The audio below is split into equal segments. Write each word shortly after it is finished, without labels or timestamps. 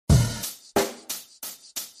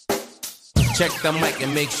Check the mic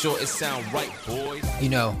and make sure it sound right, boys. You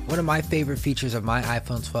know, one of my favorite features of my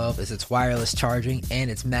iPhone 12 is its wireless charging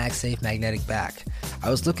and its MagSafe magnetic back. I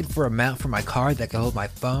was looking for a mount for my car that could hold my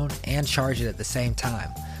phone and charge it at the same time.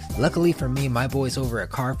 Luckily for me, my boys over at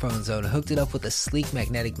Carphone Zone hooked it up with a sleek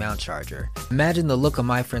magnetic mount charger. Imagine the look on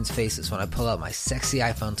my friends' faces when I pull out my sexy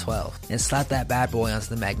iPhone 12 and slap that bad boy onto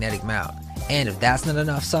the magnetic mount. And if that's not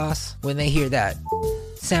enough sauce, when they hear that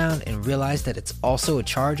sound and realize that it's also a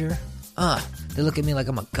charger, they look at me like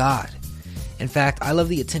I'm a god. In fact, I love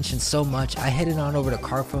the attention so much, I headed on over to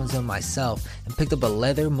Carphone Zone myself and picked up a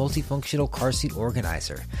leather multifunctional car seat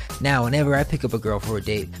organizer. Now, whenever I pick up a girl for a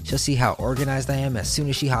date, she'll see how organized I am as soon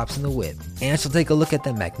as she hops in the whip. And she'll take a look at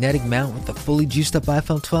the magnetic mount with the fully juiced up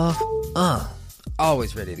iPhone 12.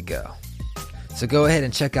 Always ready to go. So go ahead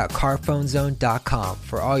and check out carphonezone.com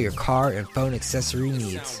for all your car and phone accessory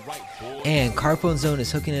needs. And Carphone Zone is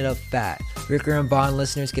hooking it up fat. Ricker and Bond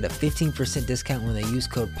listeners get a 15% discount when they use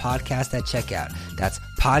code PODCAST at checkout. That's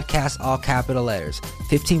PODCAST, all capital letters.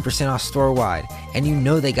 15% off store-wide. And you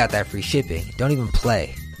know they got that free shipping. Don't even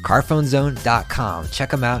play. carphonezone.com.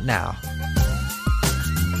 Check them out now.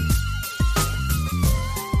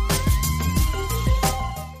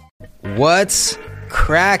 What's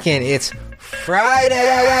cracking? It's Friday.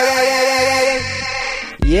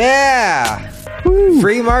 Yeah. Woo.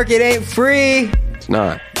 Free market ain't free. It's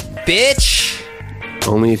not. Bitch.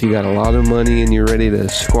 Only if you got a lot of money and you're ready to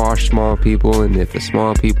squash small people, and if the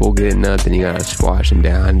small people get nuts, then you gotta squash them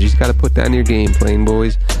down. You just gotta put that in your game plan,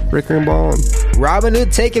 boys. Ricker and Bond. Robin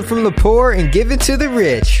Hood, take it from the poor and give it to the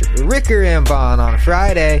rich. Ricker and Bond on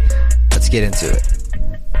Friday. Let's get into it.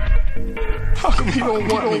 How come you don't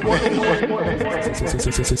want me, man? You know that new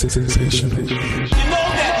style that you're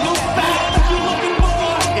looking for?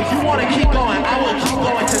 If you want to keep going, I will keep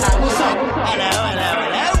going tonight. What's up? Hello.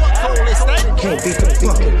 What cool is that? Can't beat the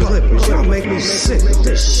fucking Clippers. Y'all make me sick with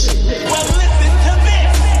this shit. Well, listen to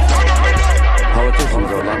this.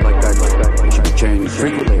 Politicians are a lot like that. They should be changed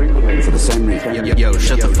frequently for the same reason. Yo,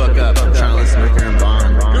 shut the fuck up. I'm trying to listen to Ricker and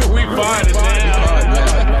Bond. Dude, we find it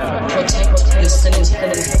now. Protect the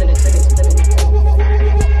city.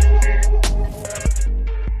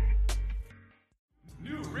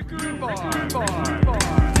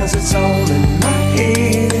 Cause it's all in my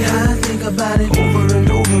head. I think about it over and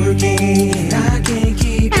over again. I can't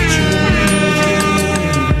keep it true.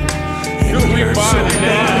 Dude, we find it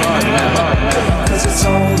now. Cause it's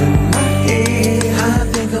all in my head. I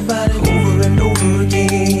think about it over and over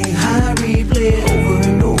again. I replay it over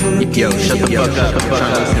and over again. Yo, shut the fuck up. I'm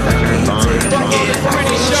trying to listen to Ricker and Bond.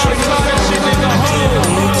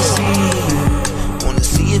 Wanna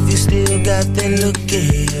see if you still got that look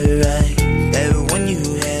in your eye. That one you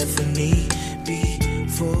had for me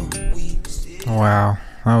before we said. Wow,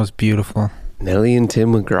 that was beautiful. Nelly and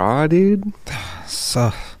Tim McGraw, dude.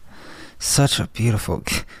 Such a beautiful.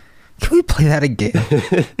 Can we play that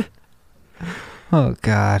again? Oh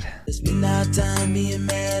God. It's been our time being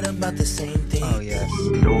mad about the same thing. Oh yes.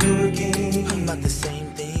 Over again, about the same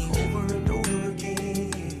thing over and over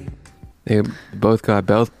again. They both got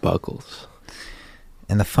belt buckles.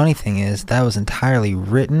 And the funny thing is, that was entirely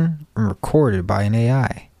written and recorded by an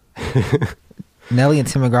AI. Nelly and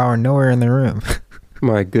Tim McGraw are nowhere in the room.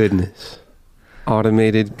 My goodness.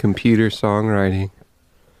 Automated computer songwriting.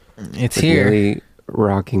 It's With here. Nelly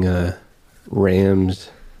rocking a Rams,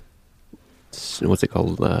 what's it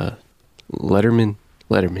called? Letterman?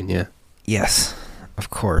 Letterman, yeah. Yes, of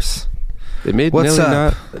course. They made What's Nelly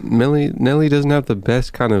up? Nelly doesn't have the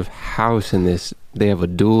best kind of house in this. They have a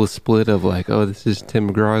dual split of like, oh, this is Tim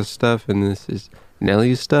McGraw's stuff and this is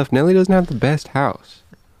Nelly's stuff. Nelly doesn't have the best house.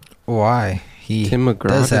 Why? He Tim McGraw,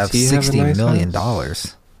 does have does he have a $60 nice million,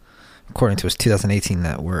 house? according to his 2018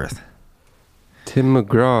 net worth. Tim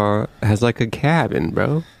McGraw has like a cabin,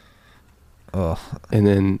 bro. Oh, And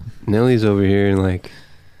then Nelly's over here in like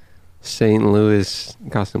St. Louis,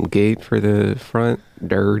 got some gate for the front,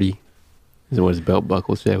 dirty. Is what his belt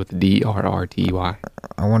buckle said with the DRRTY.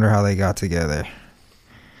 I wonder how they got together.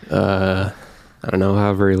 I don't know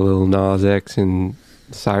how very little Nas X and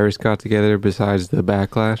Cyrus got together besides the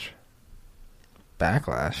backlash.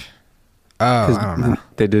 Backlash? Oh, I don't know.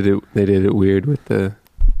 They did it weird with the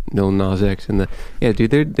Lil Nas X and the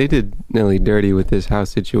dude. They did Nelly dirty with this house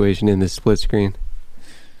situation in the split screen.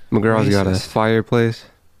 McGraw's got a Racist. fireplace.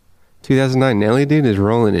 2009 Nelly dude is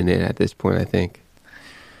rolling in it at this point, I think.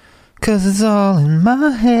 Cause it's all in my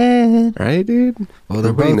head. Right, dude? Well, they're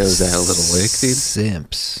Everybody both knows that little lick, dude.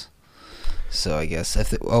 simps. So I guess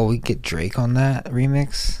if we get Drake on that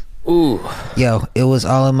remix. Ooh. Yo, it was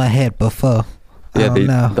all in my head before. I Yeah, don't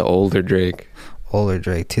know. the older Drake. older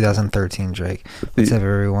Drake, 2013 Drake. What's up,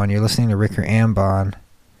 everyone? You're listening to Ricker and Bond,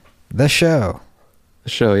 the show, The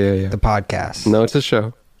show, yeah. the podcast. No, it's a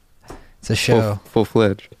show. It's a show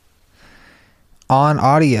Full-fledged. on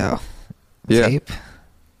audio, Yeah. tape,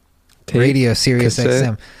 Tape, radio, Sirius cassette,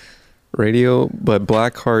 XM. Radio, but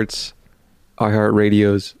Blackheart's,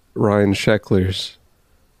 iHeartRadio's, Ryan Sheckler's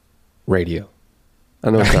radio. I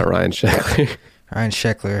know it's not Ryan Sheckler. Ryan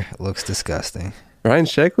Sheckler looks disgusting. Ryan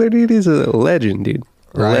Sheckler, dude, he's a legend, dude.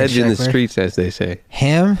 A Ryan legend in the Sheckler? streets, as they say.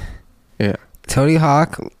 Him, Yeah. Tony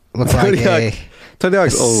Hawk looks like Tony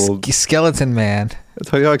Hawk's a old. skeleton man.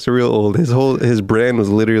 Tony Hawk's real old. His brand was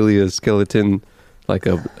literally a skeleton, like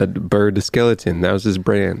a bird skeleton. That was his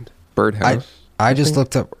brand. Birdhouse. I just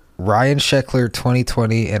looked up Ryan Sheckler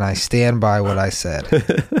 2020, and I stand by what I said.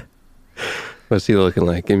 What's he looking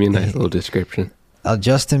like? Give me a nice little description. A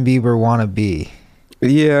Justin Bieber wannabe.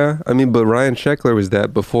 Yeah, I mean, but Ryan Sheckler was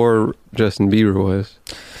that before Justin Bieber was.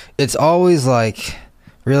 It's always like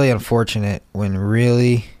really unfortunate when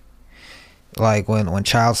really like when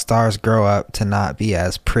child stars grow up to not be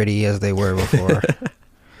as pretty as they were before.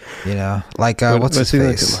 You know, like what's his he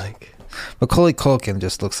face? looking like? Macaulay Culkin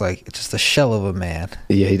just looks like just a shell of a man.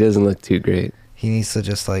 Yeah, he doesn't look too great. He needs to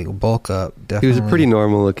just like bulk up. He Definitely. was a pretty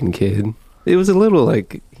normal looking kid. It was a little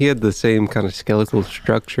like he had the same kind of skeletal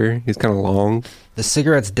structure. He's kind of long. The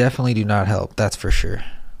cigarettes definitely do not help. That's for sure.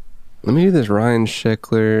 Let me do this Ryan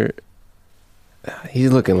Sheckler.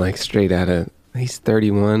 He's looking like straight out of. He's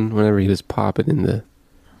 31. Whenever he was popping in the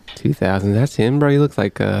 2000s, that's him, bro. He looks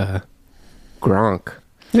like Gronk.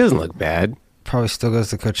 He doesn't look bad. Probably still goes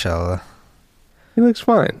to Coachella. He looks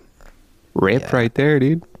fine. Ripped Yeah. right there,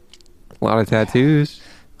 dude. A lot of tattoos.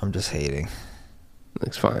 I'm just hating.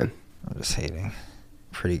 Looks fine. I'm just hating.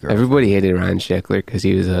 Pretty girl. Everybody hated Ryan Sheckler because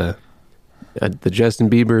he was the Justin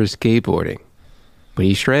Bieber of skateboarding, but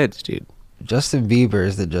he shreds, dude. Justin Bieber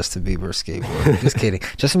is the Justin Bieber of skateboarding. Just kidding.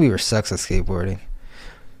 Justin Bieber sucks at skateboarding.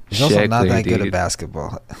 He's also not Sheckler, that good dude. at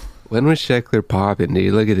basketball. When was Sheckler popping,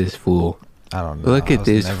 dude? Look at this fool. I don't know. Look I at was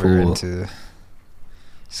this never fool. into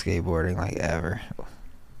skateboarding like ever.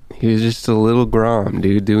 He was just a little Grom,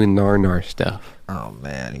 dude, doing nar stuff. Oh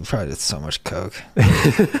man, he probably did so much coke. How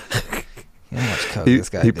much coke this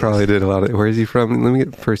guy He did. probably did a lot of. Where is he from? Let me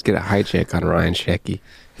first get a high check on Ryan Shecky.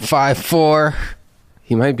 5'4".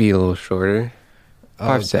 He might be a little shorter.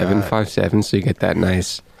 5'7", God. 5'7", so you get that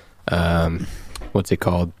nice, what's it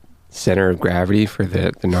called? Center of gravity for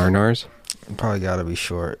the Narnars. Probably got to be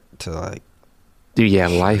short to like. Dude, yeah,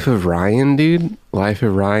 Life of Ryan, dude. Life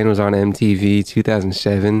of Ryan was on MTV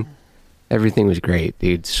 2007. Everything was great,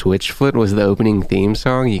 dude. Switchfoot was the opening theme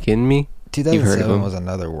song. You kidding me? You've heard of 2007 him. was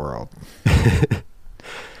another world.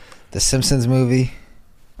 The Simpsons movie.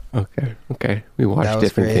 Okay. We watched That was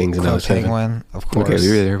different great. things in Club 07. Penguin, of course. Okay,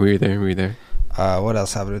 we were there. What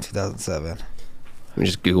else happened in 2007? Let me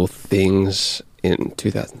just Google things in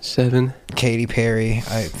 2007. Katy Perry.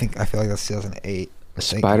 I feel like that's 2008.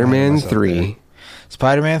 Spider-Man 3.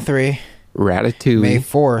 Spider-Man 3. Ratatouille. May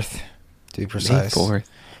 4th, to be May precise. 4th.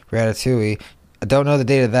 Ratatouille. I don't know the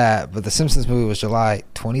date of that, but the Simpsons movie was July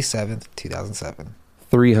 27th, 2007.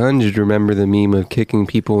 300, remember the meme of kicking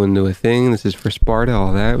people into a thing? This is for Sparta.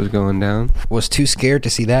 All that was going down. Was too scared to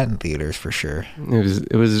see that in theaters for sure.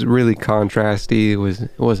 It was really contrasty. It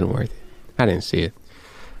wasn't worth it. I didn't see it.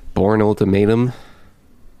 Bourne Ultimatum.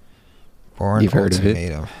 Bourne You've heard of it.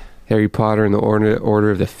 Ultimatum. Harry Potter and the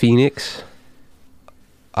Order of the Phoenix.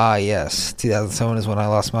 Ah, yes. 2007 is when I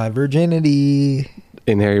lost my virginity.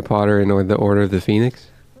 In Harry Potter and the Order of the Phoenix.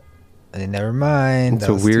 And never mind. It's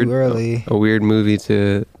That was too early. a weird movie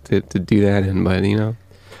to do that in, but you know,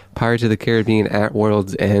 Pirates of the Caribbean at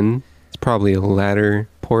World's End. It's probably a latter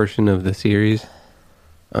portion of the series.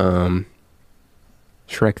 Shrek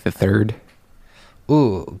the Third.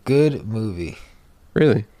 Ooh, good movie.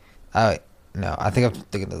 Really? No, I think I'm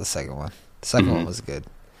thinking of the second one. The 2nd one was good.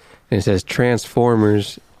 And it says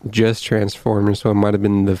Transformers, just Transformers, so it might have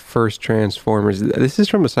been the first Transformers. This is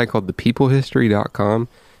from a site called thepeoplehistory.com,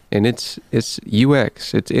 and it's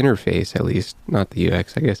UX, it's interface at least, not the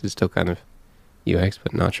UX. I guess it's still kind of UX,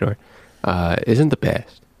 but not sure. Isn't the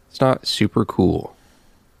best. It's not super cool.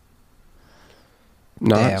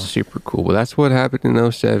 Damn. Super cool. Well, that's what happened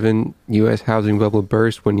in 07. U.S. housing bubble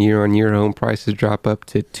burst when year-on-year home prices drop up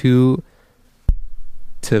to 2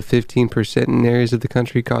 to 15% in areas of the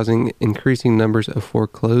country, causing increasing numbers of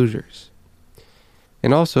foreclosures.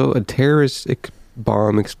 And also, a terrorist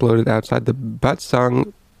bomb exploded outside the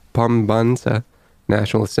Batsang Pambansa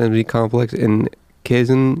National Assembly Complex in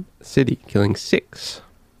Quezon City, killing 6.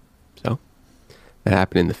 So, that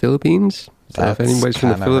happened in the Philippines. So if That's anybody's from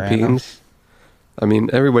the kinda Philippines, I mean,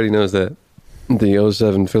 everybody knows that The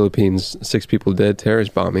 07 Philippines 6 people dead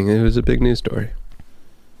terrorist bombing. It was a big news story.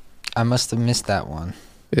 I must have missed that one.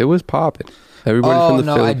 It was popping. Everybody from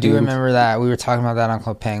the Philippines. I do remember that. We were talking about that on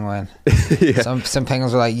Club Penguin. Yeah. Some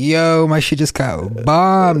penguins were like, "Yo, my shit just got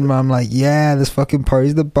bombed." And I'm like, "Yeah, this fucking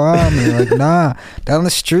party's the bomb." And they're like, "Nah, down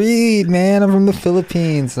the street, man. I'm from the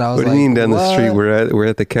Philippines." And I was What like, do you mean down the "What?" street? We're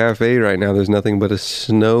at the cafe right now. There's nothing but a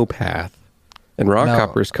snow path. And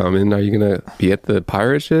Rockhopper's coming. Are you going to be at the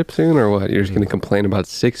pirate ship soon or what? You're just going to complain about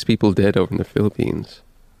 6 people dead over in the Philippines.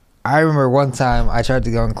 I remember one time I tried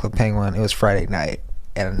to go on Club Penguin. It was Friday night.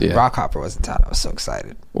 And Rockhopper was in town. I was so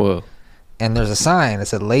excited. Whoa. And there's a sign that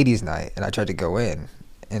said ladies night. And I tried to go in.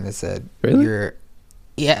 And it said, really?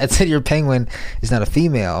 It said your penguin is not a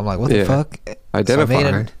female. I'm like, what the fuck? Identify.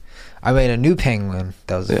 So I made a new penguin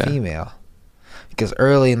that was a female. Because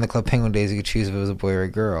early in the Club Penguin days, you could choose if it was a boy or a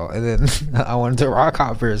girl. And then I went to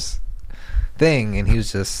Rockhopper's thing. And he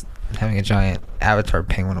was just having a giant Avatar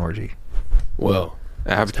penguin orgy. Whoa.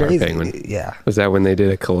 Avatar penguin. Yeah. Was that when they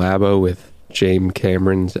did a collabo with James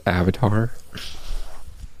Cameron's Avatar?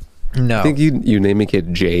 No. I think you name a kid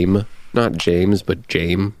Jame. Not James, but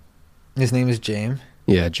Jame. His name is Jame?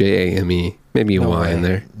 Yeah, Jame. Maybe a Y in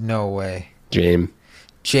there. No way. Jame.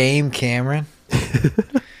 Jame Cameron?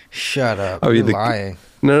 Shut up. Oh, you're lying.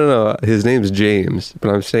 No. His name's James, but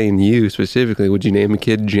I'm saying you specifically. Would you name a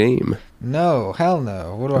kid Jame? No, hell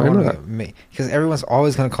no. What do I want to make? Because everyone's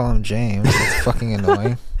always going to call him James. It's fucking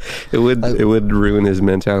annoying. It would ruin his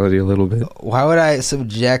mentality a little bit. Why would I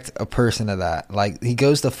subject a person to that? Like, he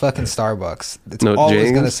goes to fucking Starbucks. It's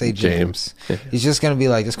always going to say James. Yeah. He's just going to be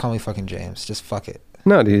like, just call me fucking James. Just fuck it.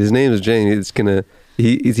 No, dude, his name is James.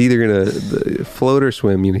 He's either going to float or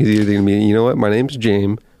swim. He's either going to be, you know what, my name's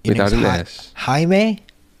James without an S. Jaime?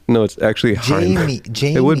 No, it's actually Jaime.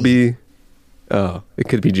 Jamie. It would be, it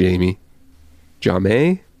could be Jamie.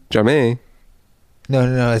 Jamie?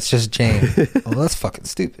 No, it's just James. Well, that's fucking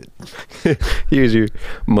stupid. Here's your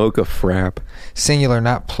mocha frap. Singular,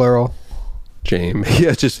 not plural. James.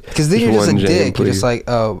 Yeah, just because then you're just a dick. Please. You're just like,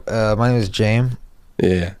 my name is James.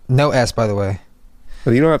 Yeah. No S, by the way.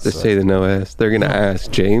 Well, you don't have to say the no S. They're gonna ask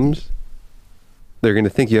James. They're gonna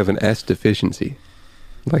think you have an S deficiency.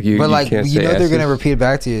 Like you. But you can't say they're S's. gonna repeat it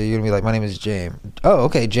back to you. You're gonna be like, my name is James. Oh,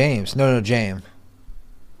 okay, James. No, James.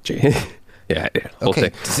 James. Yeah.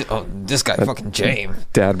 Okay. This guy, fucking James.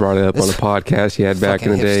 Dad brought it up on a podcast he had back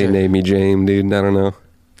in the day. Hipster. Named me James, dude. I don't know.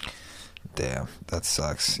 Damn, that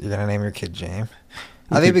sucks. You're gonna name your kid James?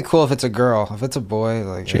 I think it'd be cool if it's a girl. If it's a boy,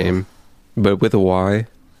 like James, but with a Y.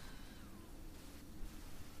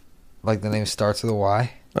 Like the name starts with a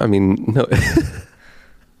Y. I mean, no.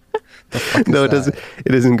 No, it doesn't. It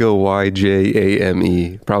doesn't go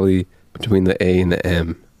YJAME. Probably between the A and the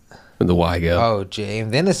M, with the Y go. Oh,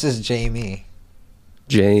 James. Then it's just Jamie.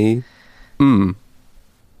 Jaym.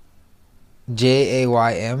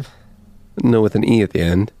 Jaym. No, with an E at the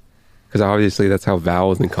end, because obviously that's how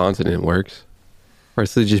vowels and consonant works. Or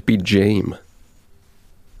else it'd just be James.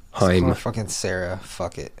 Heim. Fucking Sarah.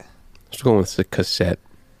 Fuck it. Just going with the cassette.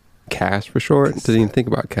 Cass for short. Doesn't even think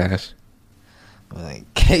about Cass. I'm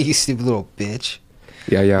like, hey, you stupid little bitch.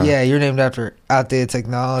 Yeah. Yeah, you're named after outdated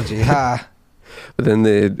technology. Ha. But then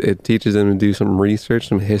it teaches them to do some research,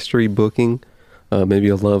 some history booking, maybe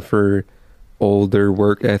a love for older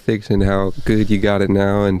work ethics and how good you got it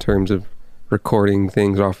now in terms of recording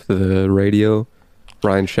things off the radio,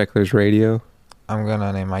 Ryan Sheckler's radio. I'm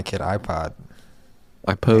gonna name my kid iPod.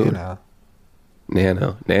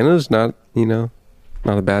 Nano. Nano's not,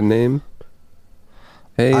 not a bad name.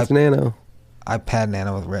 Hey, it's Nano. iPad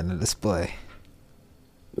Nano with Retina display.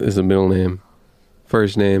 Is a middle name.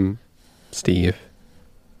 First name, Steve.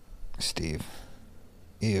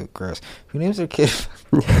 Ew, gross. Who names their kid?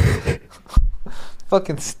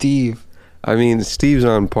 Fucking Steve. I mean, Steve's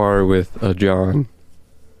on par with John.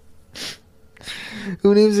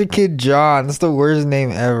 Who names their kid John? That's the worst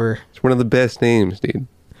name ever. It's one of the best names, dude.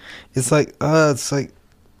 It's like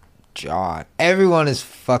John. Everyone is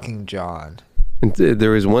fucking John. And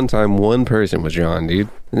there was one time one person was John, dude.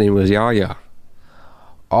 His name was Yaya.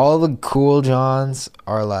 All the cool Johns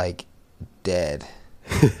are like dead.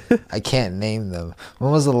 I can't name them. Who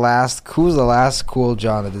was the last cool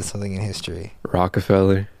John that did something in history?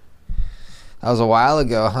 Rockefeller. That was a while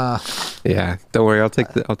ago, huh? Yeah, don't worry. I'll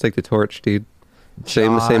take the torch, dude.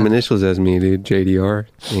 Same initials as me, dude. JDR.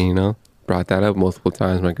 And, brought that up multiple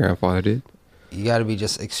times. My grandfather did. You got to be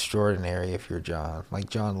just extraordinary if you're John, like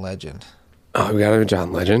John Legend. Oh, we got a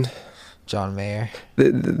John Legend. John Mayer.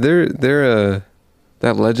 They're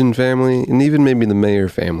that Legend family, and even maybe the Mayer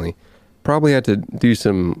family, probably had to do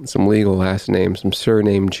some legal last name, some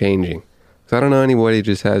surname changing. Because I don't know anybody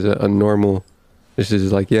just has a normal This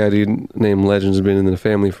is like, yeah, dude, name Legend's been in the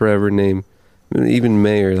family forever. Name even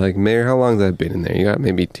Mayer. Like, Mayer, how long's that been in there? You got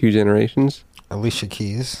maybe 2 generations? Alicia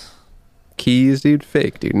Keys. Keys, dude,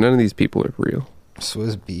 fake, dude. None of these people are real.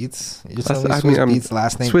 Swizz Beatz. You're telling me Swizz Beatz'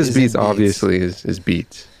 last name Swizz isn't Beatz obviously is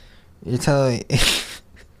Beats. You're telling me...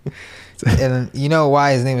 And you know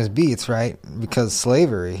why his name is Beats, right? Because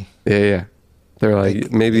slavery. Yeah. They're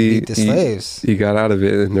like, maybe beat the slaves. You got out of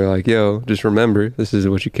it, and they're like, yo, just remember, this is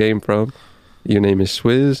what you came from. Your name is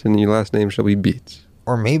Swizz, and your last name shall be Beats.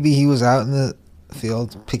 Or maybe he was out in the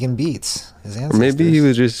field picking beets. His ancestors. Or maybe he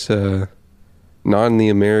was just not in the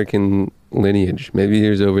American lineage. Maybe he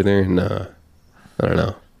was over there in, I don't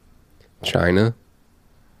know, China.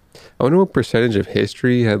 I wonder what percentage of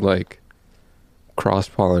history had, like,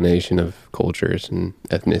 cross-pollination of cultures and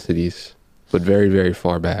ethnicities, but very, very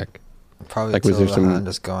far back. Probably like, was there some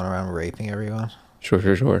just going around raping everyone?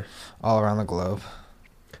 Sure. All around the globe.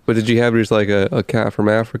 But did you have just like a cat from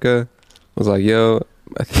Africa? Was like, yo,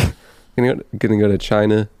 I think I'm gonna go to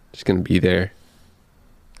China. Just gonna be there.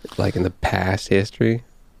 Like in the past history.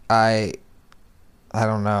 I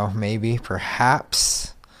don't know. Maybe,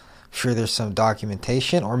 perhaps. I'm sure there's some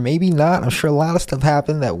documentation, or maybe not. I'm sure a lot of stuff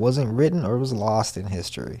happened that wasn't written or was lost in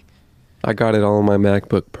history. I got it all on my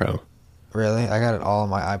MacBook Pro. Really? I got it all on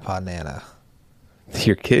my iPod Nano.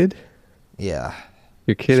 Your kid? Yeah.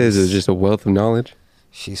 Your kid is just a wealth of knowledge?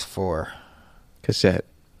 She's 4. Cassette.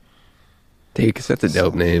 Dude, Cassette's a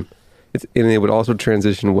dope name. And it would also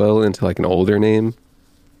transition well into like an older name.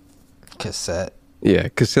 Cassette. Yeah,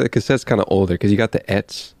 Cassette's kind of older because you got the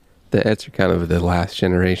Ets. The Ets are kind of the last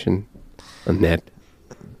generation. A net.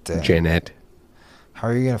 Damn. Jeanette. How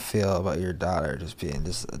are you going to feel about your daughter just being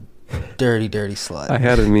just a dirty slut? I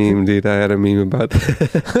had a meme, dude. I had a meme about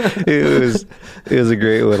that. It was a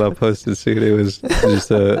great one. I'll post it soon. It was just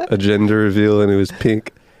a gender reveal, and it was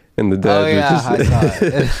pink, and the dad was just...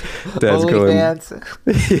 I saw it. Dad's going...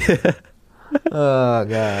 Yeah. Oh,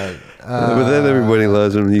 God. But then everybody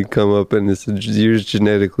loves him. You come up, and you're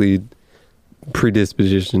genetically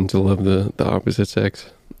predispositioned to love the opposite sex.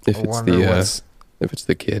 If it's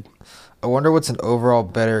the kid. I wonder what's an overall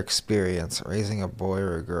better experience, raising a boy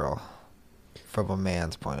or a girl, from a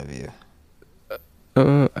man's point of view.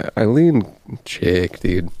 I lean chick,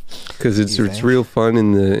 dude, because it's real fun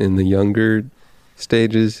in the younger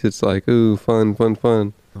stages. It's like, ooh, fun.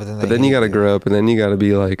 But then you got to grow up, and then you got to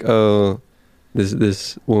be like, oh,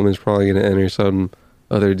 this woman's probably gonna enter some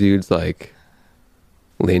other dude's like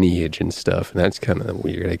lineage and stuff, and that's kind of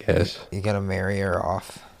weird, I guess. You gotta marry her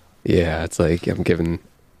off. Yeah, it's like I'm giving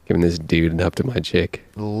this dude up to my chick.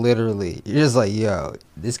 Literally, you're just like, yo,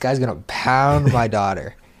 this guy's gonna pound my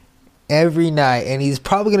daughter every night, and he's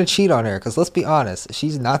probably gonna cheat on her. Because let's be honest,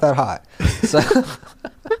 she's not that hot. So,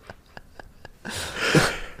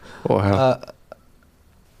 wow.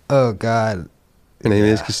 Oh God. Her name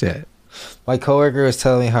is Cassette. My coworker was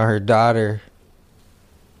telling me how her daughter,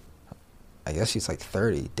 I guess she's like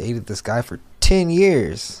 30, dated this guy for 10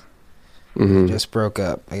 years. Mm-hmm. Just broke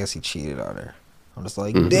up. I guess he cheated on her. I'm just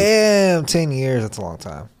like, damn, 10 years. That's a long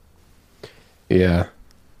time. Yeah.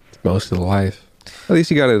 It's most of the life. At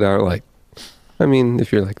least you got it out, like, I mean,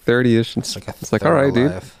 if you're like 30-ish, it's like all right,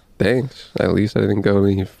 dude. Life. Thanks. At least I didn't go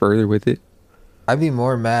any further with it. I'd be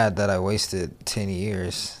more mad that I wasted 10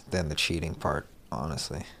 years than the cheating part,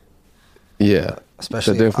 honestly. Yeah.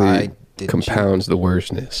 Especially that if I definitely didn't compounds the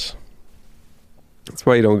worstness. That's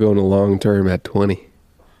why you don't go in the long term at 20.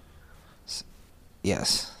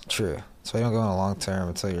 Yes, true. So you don't go in a long term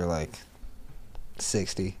until you're like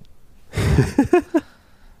 60.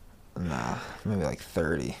 Nah, maybe like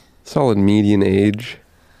 30. Solid median age.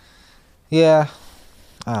 Yeah,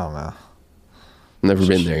 I don't know. Never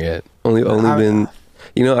been there yet. Only been.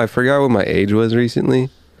 You know, I forgot what my age was recently.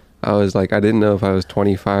 I was like, I didn't know if I was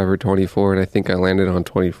 25 or 24, and I think I landed on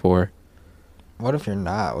 24. What if you're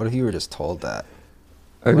not? What if you were just told that?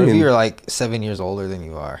 What if you were like 7 years older than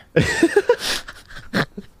you are?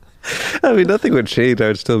 I mean, nothing would change. I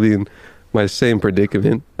would still be in my same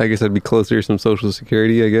predicament. I guess I'd be closer to some Social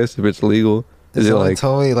Security, I guess, if it's legal. Is it like,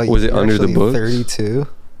 told me, like, was it under the books? 32?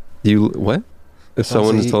 What? If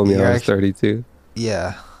someone has told me I was 32?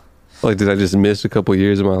 Yeah. Like, did I just miss a couple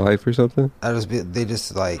years of my life or something? They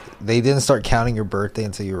didn't start counting your birthday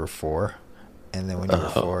until you were 4. And then when you were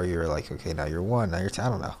 4, you were like, okay, now you're 1. Now you're 2. I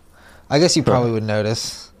don't know. I guess you probably would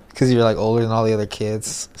notice because you're like older than all the other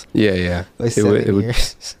kids. Yeah. Like 7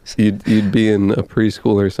 years. You'd be in a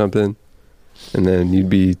preschool or something, and then you'd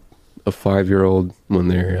be a 5-year-old when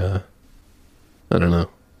they're, I don't know,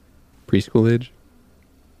 preschool age.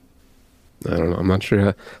 I don't know. I'm not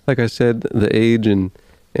sure. Like I said, the age and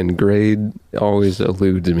grade always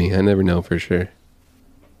eludes me. I never know for sure.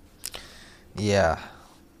 Yeah.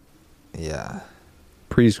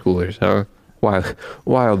 Preschoolers, huh?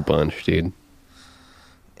 Wild bunch, dude.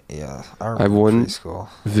 Yeah. I have remember one preschool.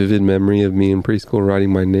 vivid memory of me in preschool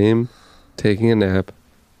writing my name, taking a nap,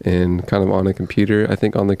 and kind of on a computer. I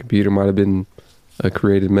think on the computer might have been a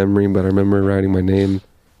created memory, but I remember writing my name,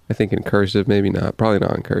 I think in cursive, maybe not. Probably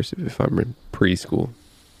not in cursive if I'm in preschool.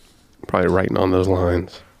 Probably writing on those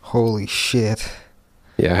lines. Holy shit.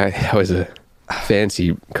 Yeah, I was a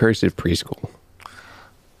fancy cursive preschool.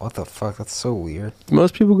 What the fuck? That's so weird. Do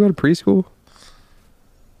most people go to preschool?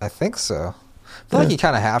 I think so. I feel like you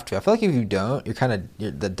kind of have to. I feel like if you don't,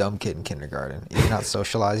 you're the dumb kid in kindergarten. You're not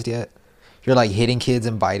socialized yet. You're like hitting kids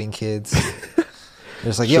and biting kids.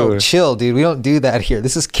 It's like, yo, chill, dude. We don't do that here.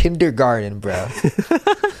 This is kindergarten, bro.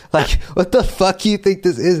 Like, what the fuck you think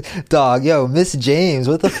this is? Dog, yo, Miss James,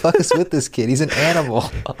 what the fuck is with this kid? He's an animal.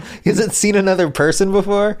 He hasn't seen another person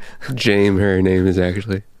before? James, her name is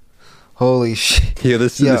actually. Holy shit. Yeah,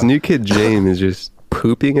 this new kid, James, is just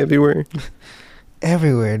pooping everywhere.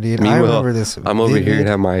 Everywhere, dude. Meanwhile, I remember this. I'm over here and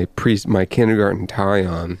have my kindergarten tie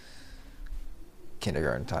on.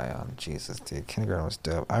 Kindergarten tie on. Jesus, dude. Kindergarten was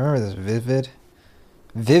dope. I remember this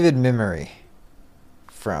vivid memory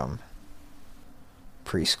from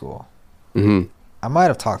preschool. Mm-hmm. I might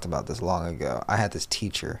have talked about this long ago. I had this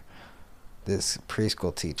teacher, this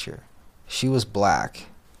preschool teacher. She was black,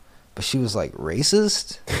 but she was like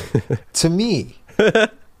racist to me.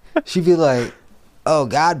 She'd be like, "Oh,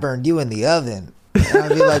 God burned you in the oven." And I'd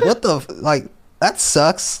be like, "What the like? That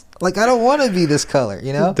sucks. Like, I don't want to be this color,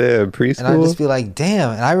 you know?" Damn, preschool. And I'd just be like,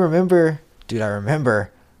 "Damn." And I remember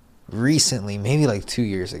recently, maybe like 2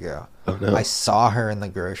 years ago, oh, no. I saw her in the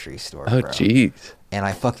grocery store. Oh, jeez. And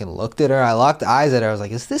I fucking looked at her. I locked eyes at her. I was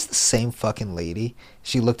like, is this the same fucking lady?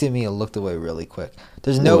 She looked at me and looked away really quick.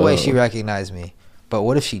 There's no way she recognized me. But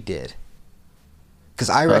what if she did? Because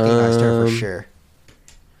I recognized her for sure.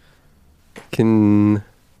 I'm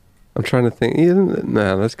trying to think.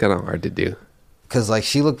 Nah, that's kind of hard to do. Because like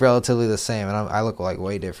she looked relatively the same, and I look like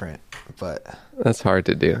way different. But that's hard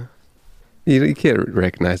to do. You can't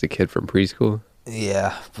recognize a kid from preschool.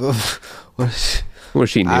 Yeah. Well,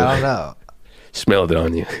 she knew. I don't know. Smelled it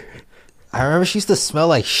on you. I remember she used to smell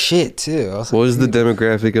like shit too. What was the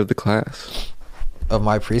demographic of the class? Of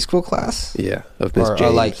my preschool class? Yeah, of Miss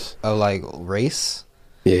James. Like race?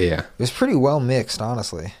 Yeah. It was pretty well mixed,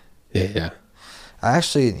 honestly. Yeah. I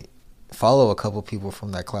actually follow a couple people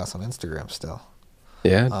from that class on Instagram still.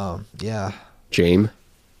 Yeah? Yeah. James?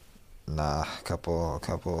 Nah, a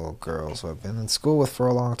couple girls who I've been in school with for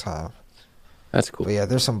a long time. That's cool. But yeah,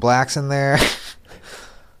 there's some blacks in there.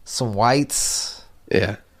 Some whites.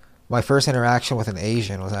 Yeah. My first interaction with an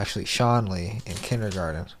Asian was actually Sean Lee in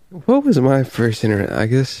kindergarten. What was my first I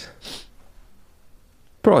guess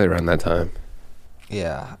probably around that time.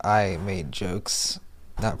 Yeah, I made jokes.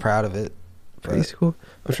 Not proud of it. Preschool?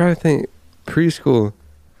 I'm trying to think. Preschool,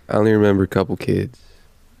 I only remember a couple kids.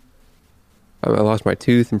 I lost my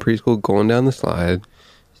tooth in preschool going down the slide.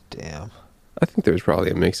 Damn. I think there was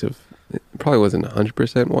probably a mix of... It probably wasn't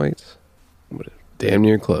 100% whites. But damn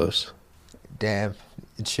near close. Damn.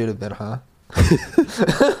 It should have been, huh?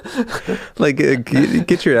 Like,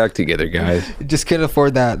 get your act together, guys. Just couldn't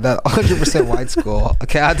afford that 100% white school.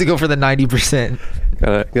 Okay, I had to go for the 90%.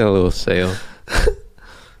 Got a little sale.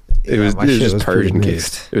 It was just Persian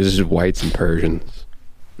kids. It was just whites and Persians.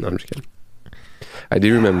 No, I'm just kidding. I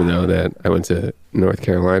do remember, though, that I went to North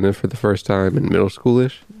Carolina for the first time in middle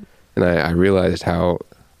schoolish, and I realized how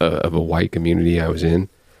of a white community I was in.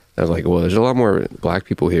 I was like, well, there's a lot more black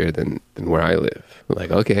people here than where I live. I'm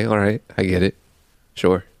like, okay, all right, I get it.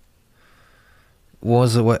 Sure.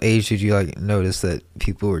 What age did you like notice that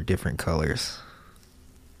people were different colors?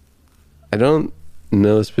 I don't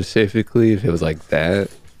know specifically if it was like that.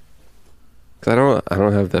 Cause I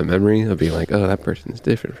don't have that memory of being like, oh, that person is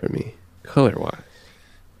different from me, color wise.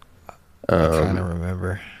 I kind of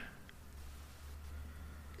remember.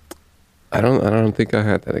 I don't think I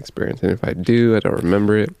had that experience, and if I do, I don't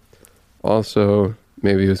remember it. Also,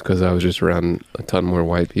 maybe it was because I was just around a ton more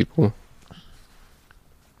white people.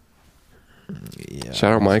 Yeah.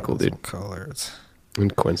 Shout out Michael, dude. Colors.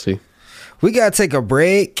 And Quincy. We gotta take a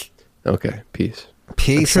break. Okay, peace.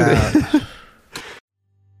 Peace out.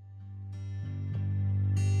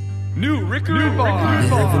 New Ricker and Bond.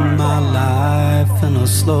 Living my life in a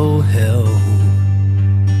slow hell.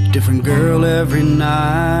 Different girl every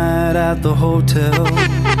night at the hotel.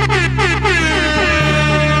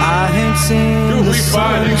 I ain't seen the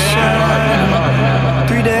sunshine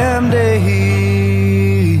 3 damn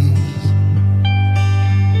days.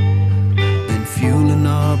 Been fueling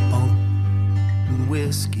up on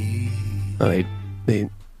whiskey. Oh, they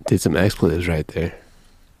did some expletives right there.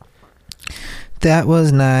 That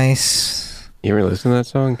was nice. You ever listen to that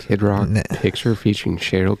song, Kid Rock Nah. Picture, featuring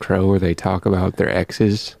Sheryl Crow, where they talk about their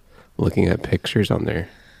exes looking at pictures on their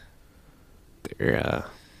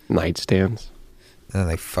nightstands? And then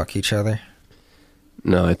they fuck each other.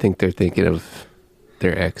 No, I think they're thinking of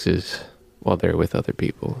their exes while they're with other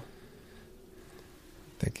people.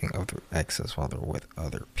 Thinking of their exes while they're with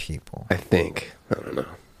other people. I think. I don't know.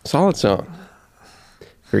 Solid song.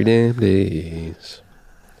 3 damn days.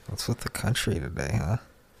 What's with the country today, huh?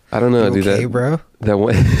 I don't know, You dude. okay, that, bro? That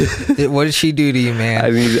one. What did she do to you, man?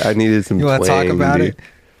 I needed some. You want to talk twang, about dude. it?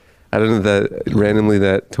 I don't know that randomly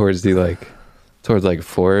that towards like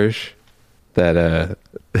 4-ish. That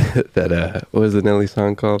what was the Nelly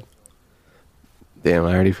song called? Damn,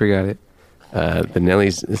 I already forgot it. The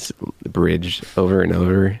Nelly's bridge over and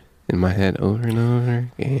over in my head, over and over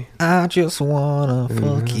again. I just wanna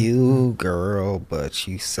fuck you, girl, but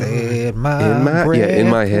you said in my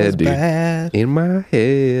breath head, was dude. bad. In my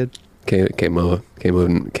head, came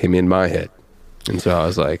in my head, and so I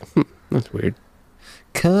was like, that's weird.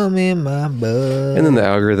 Come in my butt. And then the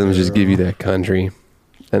algorithms just give you that country,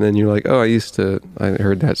 and then you're like, oh, I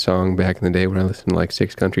heard that song back in the day when I listened to like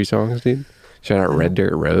 6 country songs, dude. Shout out Red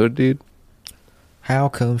Dirt Road, dude. How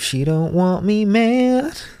come she don't want me,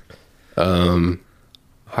 man?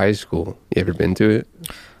 High school. You ever been to it?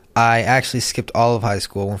 I actually skipped all of high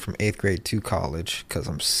school. Went from 8th grade to college because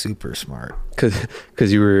I'm super smart.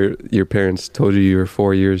 Because your parents told you were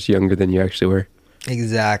 4 years younger than you actually were.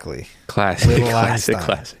 Exactly. Classic, Little classic,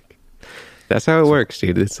 Einstein. classic. That's how it works,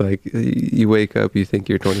 dude. It's like you wake up, you think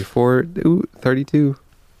you're 24, ooh, 32.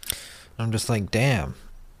 I'm just like, damn.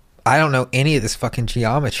 I don't know any of this fucking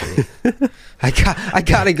geometry. I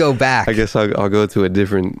gotta go back. I guess I'll go to a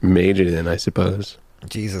different major then, I suppose.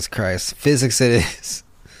 Jesus Christ, physics it is.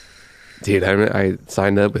 Dude, I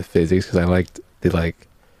signed up with physics because I liked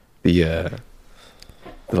the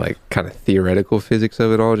kind of theoretical physics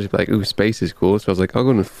of it all. Just like, ooh, space is cool. So I was like, I'll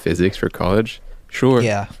go into physics for college. Sure.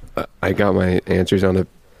 Yeah. I got my answers on a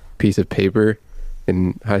piece of paper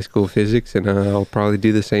in high school physics, and I'll probably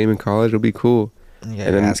do the same in college. It'll be cool. You got And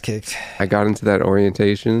your then ass kicked. I got into that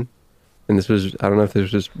orientation, and this was, I don't know if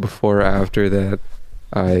this was before or after that,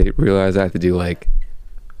 I realized I had to do like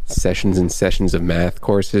sessions and sessions of math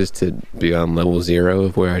courses to be on level 0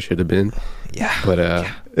 of where I should have been. Yeah. But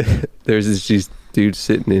there's this dude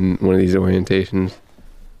sitting in one of these orientations.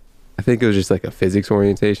 I think it was just like a physics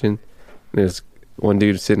orientation. And there's one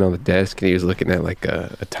dude sitting on the desk, and he was looking at like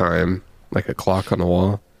a time, like a clock on the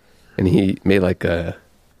wall, and he made like a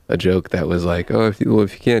joke that was like, oh, if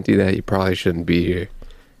you can't do that, you probably shouldn't be here.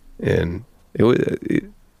 And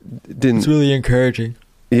it didn't. It's really encouraging.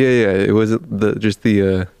 Yeah. It wasn't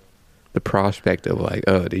the prospect of like,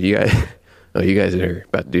 oh, dude, you guys are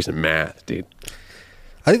about to do some math, dude.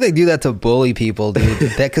 I think they do that to bully people,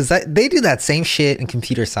 dude. Because they do that same shit in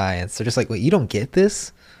computer science. They're just like, wait, you don't get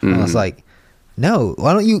this? And I was like, no,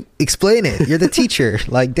 why don't you explain it? You're the teacher.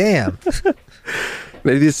 Like, damn.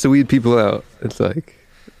 Maybe it's to weed people out. It's like,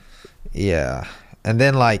 yeah. And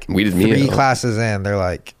then like Weeded me 3 out. classes in, they're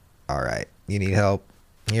like, all right, you need help?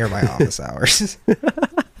 Here are my office hours.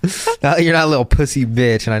 Now, you're not a little pussy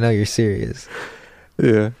bitch, and I know you're serious.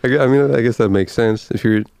 yeah. I mean, I guess that makes sense. If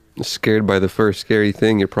you're scared by the first scary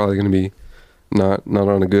thing, you're probably going to be not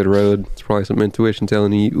on a good road. It's probably some intuition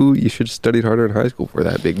telling you, ooh, you should have studied harder in high school for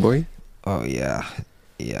that, big boy. Oh, yeah.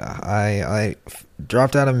 Yeah. I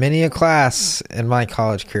dropped out of many a class in my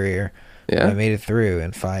college career. Yeah. I made it through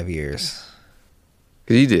in 5 years.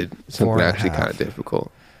 Because you did something 4.5. actually kind of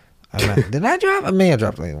difficult. Did I drop? I may have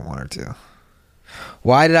dropped like 1 or 2.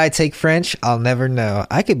 Why did I take French? I'll never know.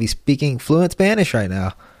 I could be speaking fluent Spanish right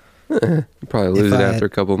now. You'd probably lose If it I after had- a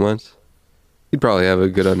couple months. You'd probably have a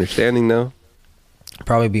good understanding, though.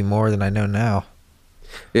 Probably be more than I know now.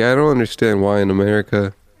 Yeah, I don't understand why in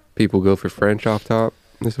America people go for French off top.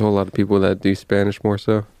 There's a whole lot of people that do Spanish more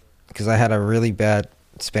so. Because I had a really bad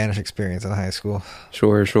Spanish experience in high school.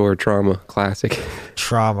 Sure, trauma, classic.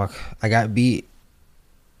 Trauma. I got beat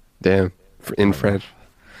Damn, in French.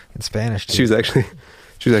 in Spanish. Dude. She was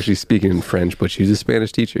actually speaking in French, but she's a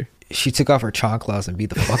Spanish teacher. She took off her chanclas and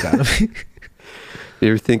beat the fuck out of me. You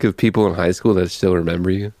ever think of people in high school that still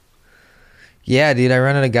remember you? Yeah, dude. I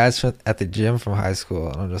run into guys at the gym from high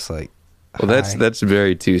school, and I'm just like, Well, hi. that's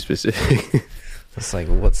very too specific. It's like,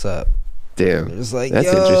 what's up? Damn, They're just like, that's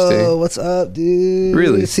yo, interesting. what's up, dude?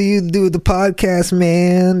 Really? See you do the podcast,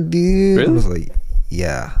 man, dude. Really? I was like,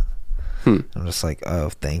 yeah. Hmm. I'm just like, oh,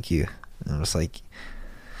 thank you. And I'm just like,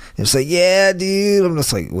 yeah, dude. I'm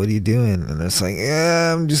just like, what are you doing? And it's like,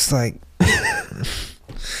 yeah, I'm just like,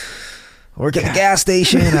 Work at the gas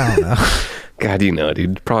station. I don't know. God, you know,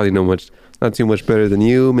 dude. Probably not too much better than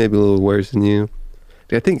you. Maybe a little worse than you.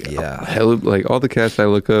 Dude, I think like all the cats I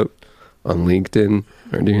look up on LinkedIn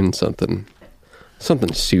are doing something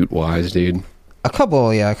suit wise, dude. A couple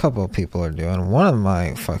of people are doing. One of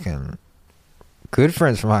my fucking good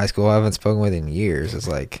friends from high school I haven't spoken with in years is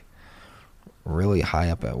like really high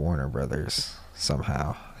up at Warner Brothers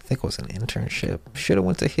somehow. I think it was an internship. Should have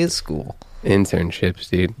went to his school. Internships,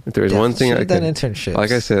 dude. If there's one thing I could, done internships.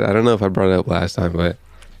 Like I said, I don't know if I brought it up last time, but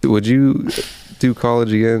would you do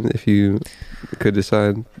college again if you could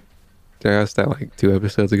decide? Did I ask that like 2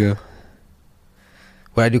 episodes ago?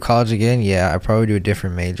 Would I do college again? Yeah, I'd probably do a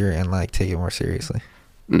different major and like take it more seriously.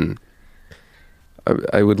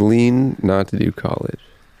 I would lean not to do college.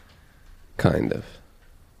 Kind of.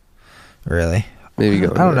 Really? Maybe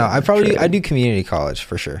go. I don't know. I do community college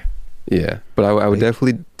for sure. Yeah, but I would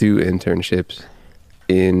definitely do internships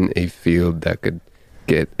in a field that could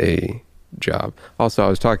get a job. Also, I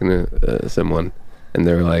was talking to someone, and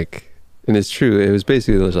they were like, and it's true. It was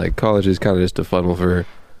basically like college is kind of just a funnel for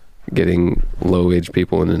getting low-wage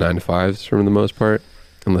people into 9-to-5s for the most part,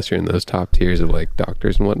 unless you're in those top tiers of like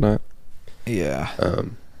doctors and whatnot. Yeah.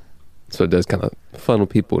 So it does kind of funnel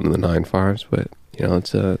people into the 9-to-5s, but you know,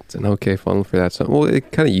 it's an okay funnel for that. So, well,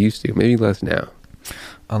 it kind of used to, maybe less now.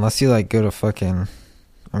 Unless you like go to fucking,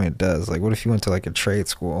 I mean, it does. Like, what if you went to like a trade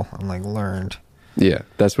school and like learned? Yeah,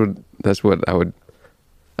 that's what I would.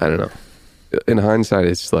 I don't know. In hindsight,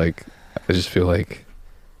 it's like I just feel like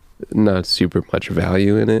not super much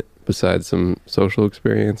value in it besides some social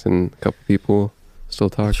experience and a couple people still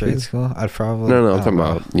talk. Trade school? I'd probably. No, I'm talking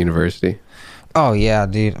about university. Oh yeah,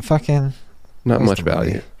 dude. Fucking. Not much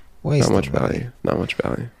value. Not much value. Not much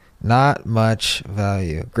value. Not much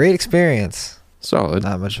value. Great experience. Solid.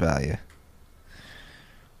 Not much value.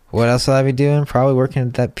 What else would I be doing? Probably working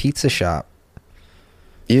at that pizza shop.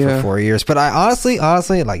 Yeah. For 4 years. But I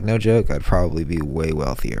honestly, like, no joke, I'd probably be way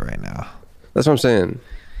wealthier right now. That's what I'm saying.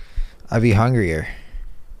 I'd be hungrier.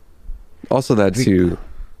 Also, that too.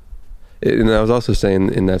 And I was also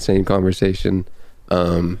saying in that same conversation,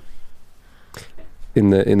 in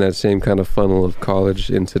that same kind of funnel of college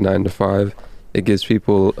into 9-to-5, it gives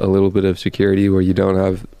people a little bit of security where you don't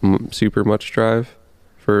have super much drive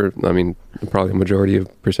for, I mean, probably a majority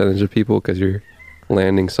of percentage of people, because you're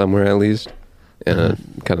landing somewhere at least in a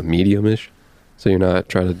kind of medium-ish. So you're not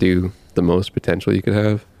trying to do the most potential you could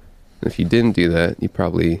have. And if you didn't do that, you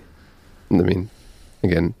probably, I mean,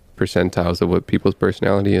 again, percentiles of what people's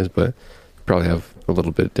personality is, but you probably have a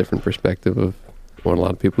little bit different perspective of what a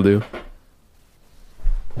lot of people do.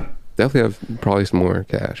 Definitely have probably some more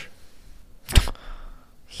cash.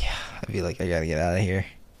 Yeah, I'd be like, I gotta get out of here.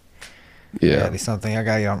 Yeah, I gotta do something. I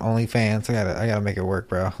gotta get on OnlyFans. I gotta make it work,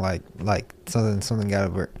 bro. Like something gotta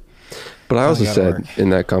work. But I also said in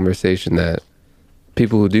that conversation that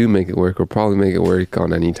people who do make it work will probably make it work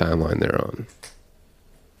on any timeline they're on.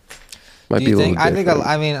 Might be a little different.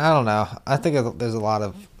 I mean, I don't know. I think there's a lot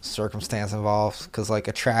of circumstance involved, because like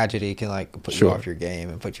a tragedy can like put you off your game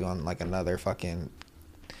and put you on like another fucking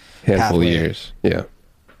handful of years. Yeah.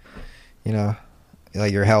 You know,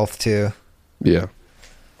 like your health too. Yeah.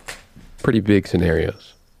 Pretty big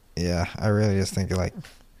scenarios. Yeah, I really just think like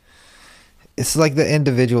it's like the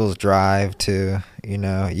individual's drive to, you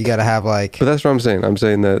know, you got to have like. But that's what I'm saying. I'm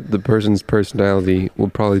saying that the person's personality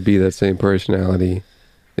will probably be that same personality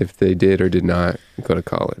if they did or did not go to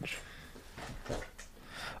college.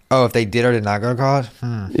 Oh, if they did or did not go to college?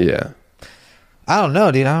 Yeah. I don't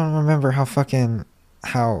know, dude. I don't remember how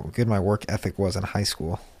good my work ethic was in high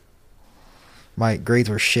school. My grades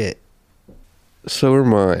were shit. So were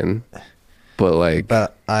mine.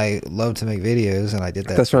 But I love to make videos, and I did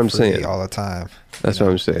that. That's what I'm saying. All the time. That's what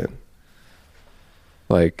I'm saying.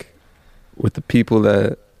 Like, with the people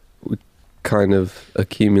that we kind of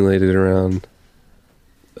accumulated around,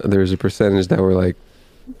 there's a percentage that were like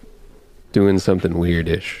doing something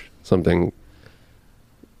weirdish. Something,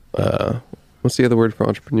 what's the other word for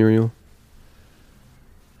entrepreneurial?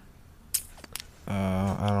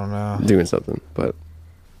 I don't know. Doing something, but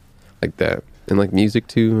like that. And like music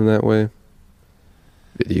too, in that way.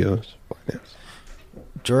 Videos, finance.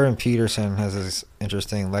 Jordan Peterson has this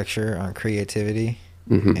interesting lecture on creativity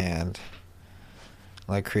and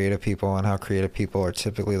like creative people, and how creative people are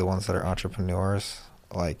typically the ones that are entrepreneurs.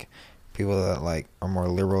 Like people that like are more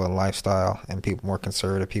liberal in lifestyle, and people more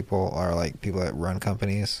conservative people are like people that run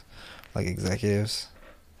companies, like executives.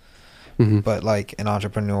 But like an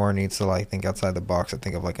entrepreneur needs to like think outside the box and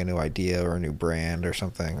think of like a new idea or a new brand or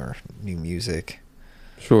something, or new music.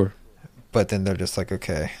 Sure. But then they're just like,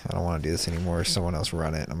 okay, I don't want to do this anymore. Someone else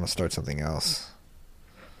run it. I'm going to start something else.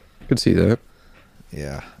 Could see that.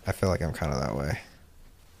 Yeah, I feel like I'm kind of that way.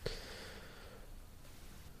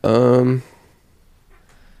 I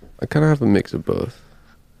kind of have a mix of both.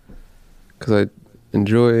 Because I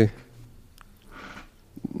enjoy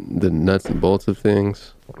the nuts and bolts of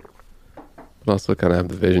things, but also kind of have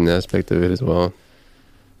the vision aspect of it as well.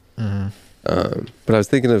 Mm-hmm. But I was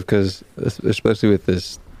thinking of, because especially with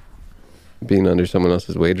this being under someone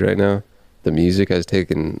else's wage right now, the music has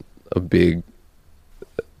taken a big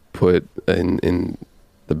put in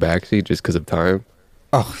the backseat just because of time.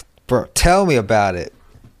 Oh, bro, tell me about it.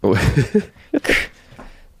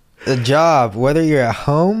 The job, whether you're at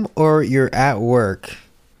home or you're at work,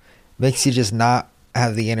 makes you just not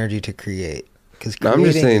have the energy to create. Because I'm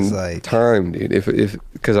just saying is like time, dude. If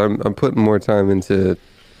because I'm putting more time into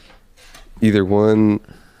either one,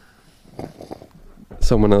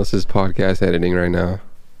 someone else's podcast editing right now,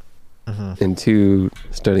 and two,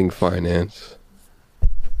 studying finance.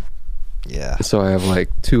 Yeah. So I have like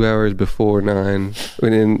 2 hours before 9.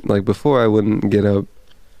 And like before, I wouldn't get up.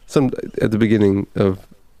 At the beginning of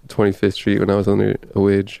 25th Street when I was under a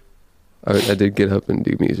wage, I did get up and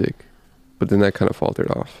do music, but then that kind of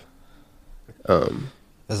faltered off.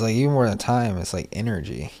 It's like even more than time, it's like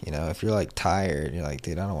energy. You know, if you're like tired, you're like,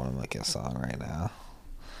 dude, I don't want to make a song right now.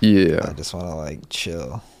 Yeah. I just want to like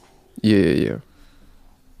chill. Yeah.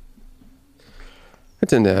 I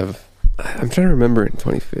tend to have. I'm trying to remember in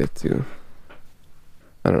 25th too.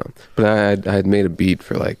 I don't know, but I had made a beat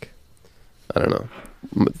for like, I don't know.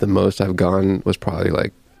 The most I've gone was probably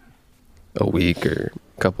like a week or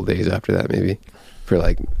a couple days after that, maybe, for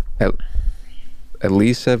like at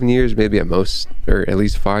least 7 years, maybe at most, or at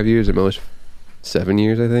least 5 years, at most 7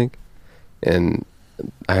 years, I think. And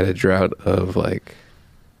I had a drought of like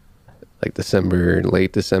December,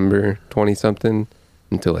 late December 20 something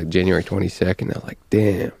until like January 22nd. I was like,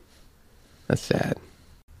 damn, that's sad,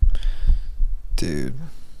 dude.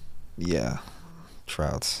 Yeah,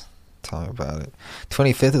 droughts. Tell me about it.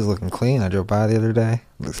 25th is looking clean. I drove by the other day.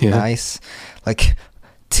 Looks nice. Like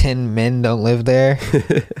 10 men don't live there.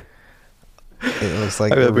 It looks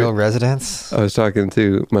like a real residence. I was talking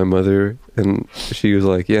to my mother, and she was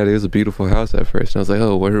like, "Yeah, it was a beautiful house at first." And I was like,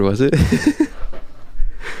 "Oh, where was it?"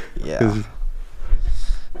 Yeah.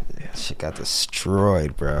 Shit got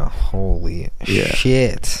destroyed, bro. Holy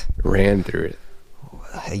shit! Ran through it.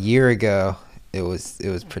 A year ago, it was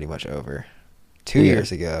pretty much over. 2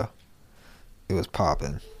 years ago, it was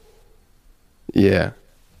popping. Yeah.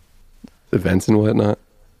 Events and whatnot.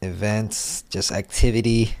 Events, just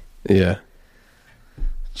activity. Yeah.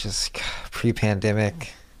 Just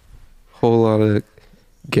pre-pandemic. Whole lot of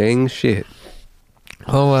gang shit.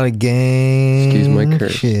 Whole lot of gang. Excuse my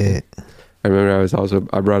curse. Shit. I remember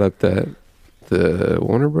I brought up the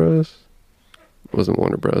Warner Bros. It wasn't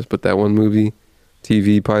Warner Bros, but that one movie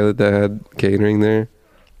TV pilot that had catering there.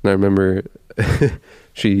 And I remember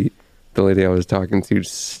the lady I was talking to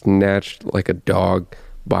snatched like a dog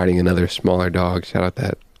biting another smaller dog. Shout out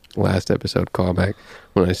that last episode callback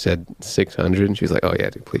when I said 600, and she's like, "Oh yeah,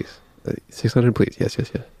 dude, please, 600, please, yes."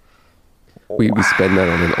 We spend that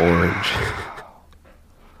on an orange.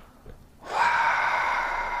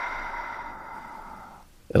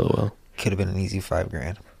 LOL. Could have been an easy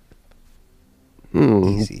 $5,000.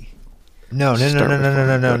 Mm. Easy. No.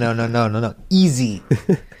 Easy.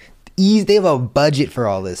 Easy. They have a budget for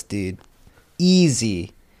all this, dude.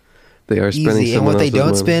 Easy. They are spending easy. And what they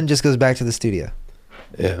don't spend just goes back to the studio.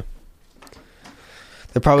 Yeah.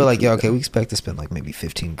 They're probably like, yeah, okay, we expect to spend like maybe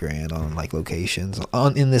 $15,000 on like locations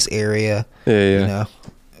in this area. Yeah. You know,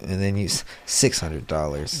 and then use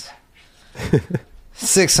 $600.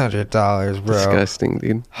 $600, bro. Disgusting,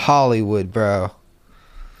 dude. Hollywood, bro.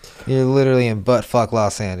 You're literally in buttfuck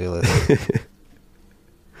Los Angeles.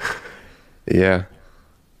 Yeah.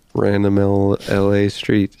 Random LA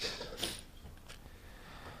streets.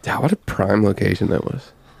 Yeah, what a prime location that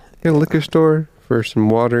was. Get a liquor store for some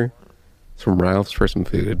water, some Ralph's for some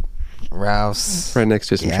food. Ralph's. Right next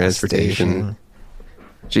to some transportation. Station.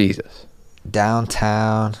 Jesus.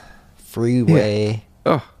 Downtown. Freeway.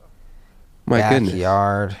 Yeah. Oh. My goodness.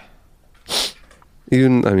 Backyard.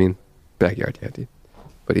 Backyard, yeah, dude.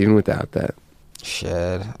 But even without that.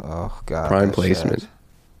 Shed. Oh, God. Prime placement.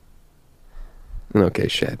 Okay,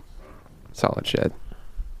 shed. Solid shed.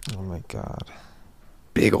 Oh, my God.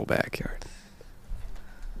 Big old backyard.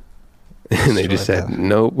 And they just said,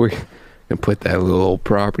 nope, we're going to put that little old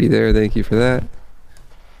property there. Thank you for that.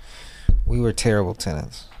 We were terrible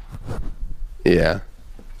tenants. Yeah.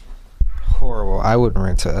 Horrible. I wouldn't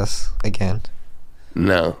rent to us again.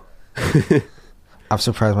 No. I'm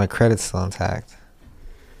surprised my credit's still intact.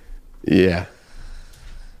 Yeah.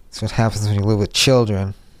 That's what happens when you live with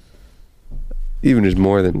children. even just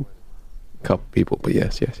more than a couple people. But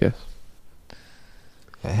yes.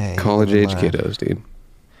 Hey, College age kiddos, dude.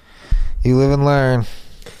 You live and learn.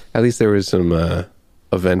 At least there was some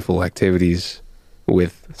eventful activities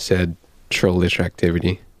with said childish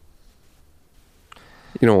activity.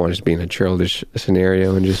 You don't want to just be in a childish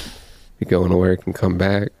scenario and just be going to work and come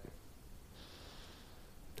back.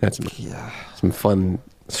 That's some fun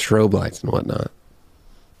strobe lights and whatnot.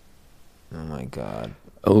 Oh my god.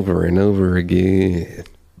 Over and over again.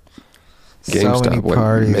 So many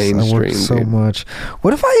parties. I worked so much.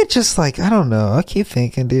 What if I had just I don't know. I keep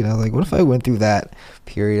thinking, dude. I was like, what if I went through that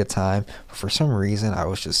period of time, but for some reason I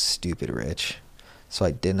was just stupid rich, so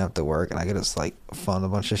I didn't have to work and I could just fund a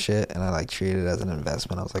bunch of shit and I treated it as an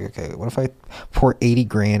investment. I was like, okay, what if I pour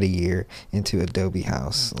 $80,000 a year into Adobe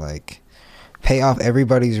House, pay off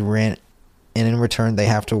everybody's rent, and in return they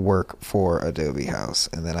have to work for Adobe House,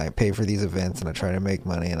 and then I pay for these events and I try to make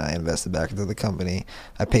money and I invest it back into the company.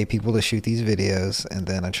 I pay people to shoot these videos and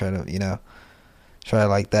then I try to try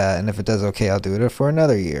like that, and if it does okay I'll do it for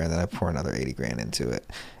another year, and then I pour another $80,000 into it,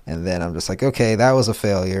 and then I'm just like, okay, that was a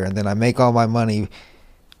failure, and then I make all my money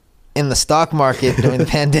in the stock market during the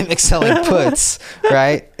pandemic selling puts,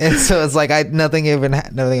 right? And so it's nothing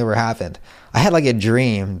ever happened. I had a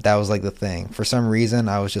dream that was the thing. For some reason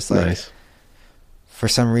I was just nice. For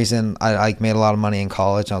some reason I made a lot of money in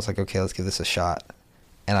college and I was like, okay, let's give this a shot.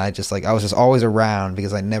 And I just I was just always around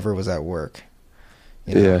because I never was at work.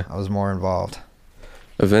 Yeah. I was more involved.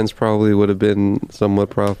 Events probably would have been somewhat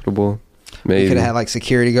profitable. Maybe. We could have had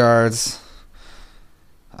security guards.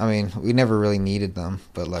 I mean, we never really needed them,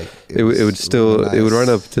 but it would run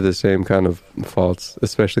up to the same kind of faults,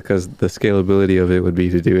 especially because the scalability of it would be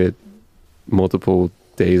to do it multiple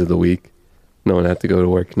days of the week. No one had to go to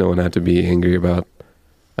work. No one had to be angry about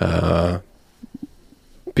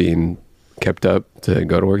being kept up to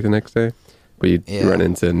go to work the next day. But you'd run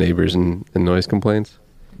into neighbors and noise complaints.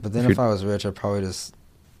 But then if I was rich, I'd probably just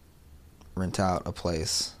rent out a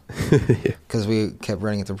place. Because we kept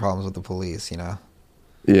running into problems with the police,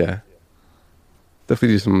 Yeah.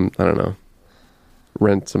 Definitely do some, I don't know,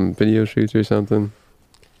 rent some video shoots or something.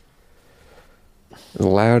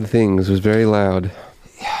 Loud things. It was very loud.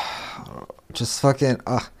 Just fucking,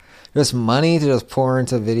 just money to just pour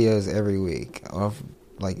into videos every week.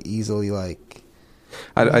 Easily,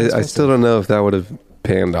 I still don't know if that would have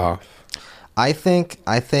panned off. I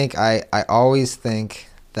always think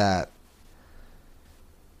that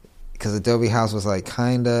because Adobe House was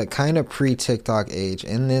kind of pre-TikTok age.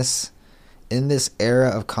 In this era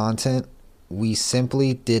of content, we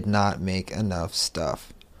simply did not make enough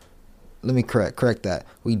stuff. Let me correct that.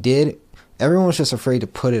 We did. Everyone was just afraid to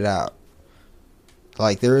put it out.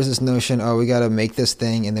 There is this notion, we got to make this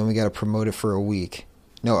thing and then we got to promote it for a week.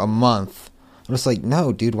 No, a month. I'm just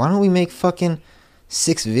no, dude, why don't we make fucking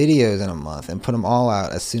 6 videos in a month and put them all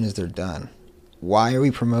out as soon as they're done? Why are we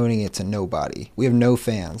promoting it to nobody? We have no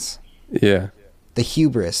fans. Yeah. The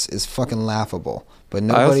hubris is fucking laughable. But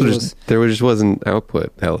nobody there just wasn't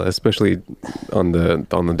output, hella, especially on the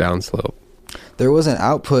downslope. There wasn't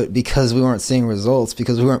output because we weren't seeing results,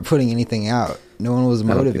 because we weren't putting anything out. No one was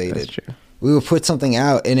motivated. That's true. We would put something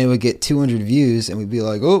out and it would get 200 views and we'd be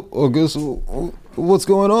like, I guess what's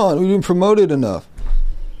going on? We didn't promote it enough.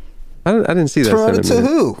 I didn't see that. Promote it to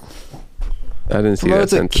who? I didn't see promote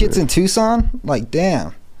that. Promote it to kids in Tucson?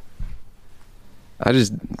 Damn.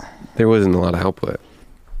 There wasn't a lot of output.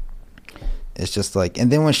 It's just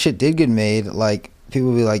and then when shit did get made, people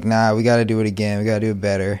would be like, nah, we got to do it again. We got to do it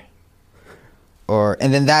better.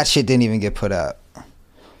 And then that shit didn't even get put out.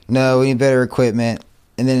 No, we need better equipment.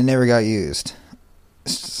 And then it never got used.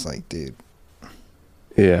 It's just dude.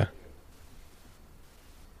 Yeah.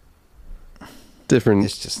 Different.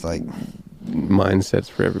 It's just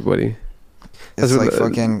mindsets for everybody. It's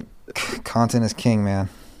fucking content is king, man.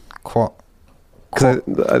 Towards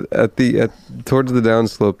the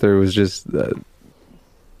downslope, there was just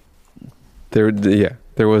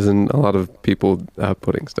there wasn't a lot of people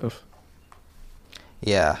outputting stuff.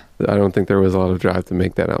 Yeah. I don't think there was a lot of drive to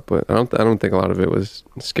make that output. I don't think a lot of it was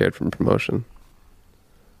scared from promotion.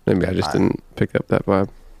 Maybe I just didn't pick up that vibe.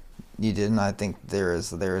 You didn't? I think there's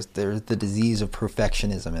the disease of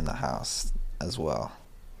perfectionism in the house as well.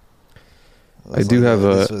 I do have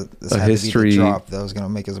a history. To be the drop that was going to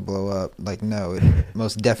make us blow up. No, it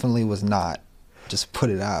most definitely was not. Just put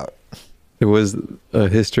it out. It was a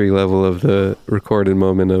history level of the recorded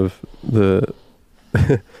moment of the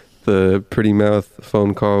the pretty mouth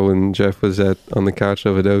phone call when Jeff was on the couch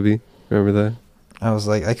of Adobe. Remember that? I was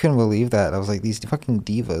I couldn't believe that. I was these fucking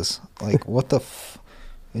divas. What the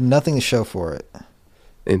nothing to show for it.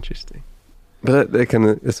 Interesting. But that kind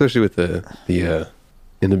of, especially with the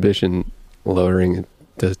inhibition lowering, it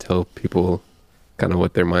does tell people kind of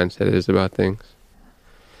what their mindset is about things.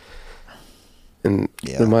 And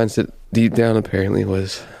the mindset deep down apparently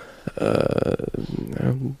was, I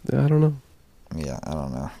don't know. Yeah, I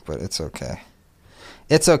don't know, but it's okay.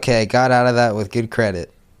 It's okay. Got out of that with good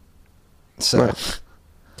credit. So, right.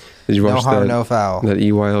 Did you watch no harm, no foul. That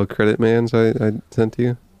EYL credit mans I sent to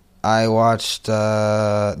you? I watched,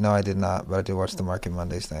 no, I did not, but I did watch the Market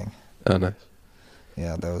Mondays thing. Oh, nice.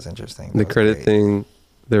 Yeah, that was interesting. The credit great. thing,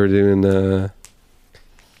 they were doing,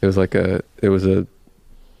 it was a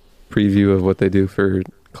preview of what they do for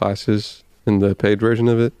classes in the paid version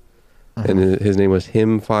of it. Mm-hmm. And his name was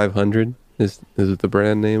Him 500 is the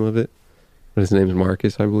brand name of it. But his name is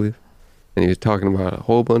Marcus, I believe. And he was talking about a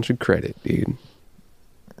whole bunch of credit, dude.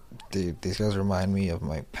 Dude, these guys remind me of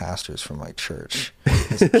my pastors from my church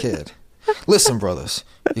as a kid. Listen, brothers,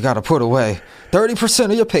 you got to put away 30%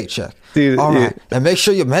 of your paycheck. Dude, all right. And make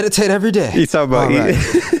sure you meditate every day. He's talking about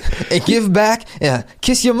and give back and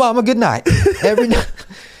kiss your mama goodnight every night.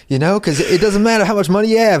 You know, because it doesn't matter how much money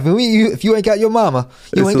you have. If you ain't got your mama,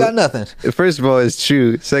 you ain't got nothing. First of all, it's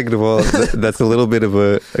true. Second of all, that's a little bit of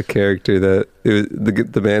a character that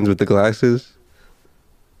the bands with the glasses.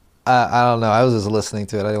 I don't know. I was just listening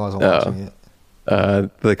to it. I wasn't watching it.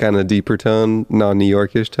 The kind of deeper tone, non-New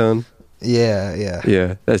Yorkish tone. Yeah.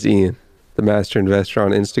 Yeah, that's Ian, the master investor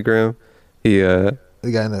on Instagram. He the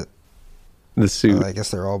guy in the suit. I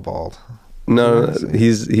guess they're all bald. No,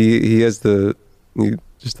 he has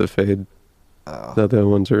just the fade. Oh. The other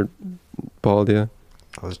ones are bald. Yeah.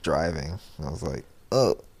 I was driving. I was like,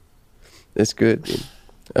 oh, it's good. Dude.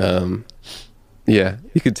 Yeah,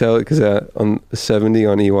 you could tell it because on 70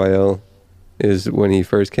 on EYL is when he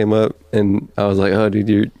first came up, and I was like, oh,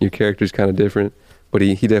 dude, your character's kind of different. But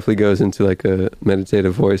he definitely goes into like a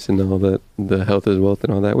meditative voice and all that, the health is wealth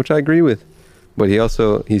and all that, which I agree with. But he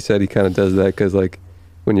said he kind of does that because like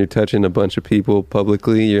when you're touching a bunch of people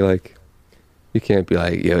publicly, you're like, you can't be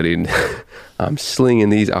like, yo, dude, I'm slinging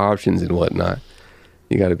these options and whatnot.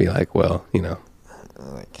 You got to be like, well, you know,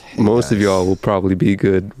 like, hey most guys. of y'all will probably be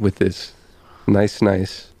good with this nice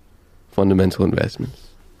fundamental investments.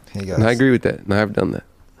 Hey guys. And I agree with that, and I've done that.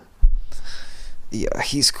 Yeah,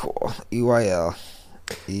 he's cool. EYL.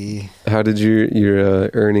 How did your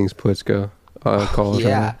earnings puts go?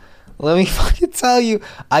 Yeah, let me fucking tell you,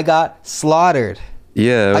 I got slaughtered.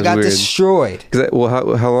 Yeah, I got weird. destroyed.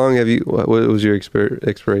 Well, how long have you? What was your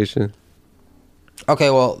expiration? Okay,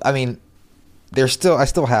 well, I mean, I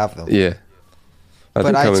still have them. Yeah,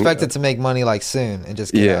 but I expected to make money like soon and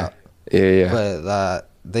just get out. Yeah. But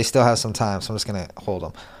they still have some time, so I'm just gonna hold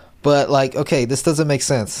them. But like, okay, this doesn't make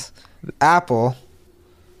sense. Apple,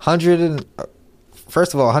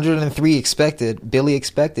 103 expected. Billy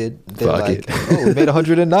expected. They're Fuck like, it. oh, we made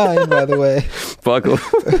 109, by the way. Fuck 'em.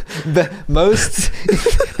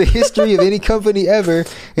 The history of any company ever,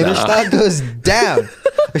 and their stock goes down.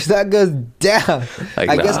 Their stock goes down. Like,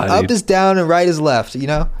 I guess up is down and right is left, you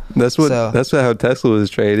know? That's how Tesla was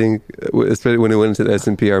trading, especially when it went into the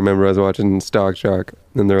S&P. I remember I was watching Stock Shock,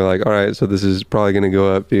 and they were like, all right, so this is probably going to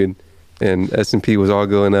go up, dude. And S&P was all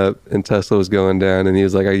going up, and Tesla was going down, and he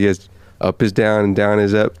was like, I guess up is down and down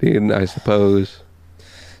is up, dude, I suppose.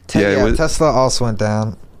 Tesla also went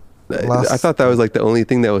down. I thought that was like the only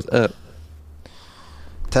thing that was up.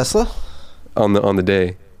 Tesla? On the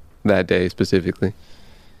day. That day specifically.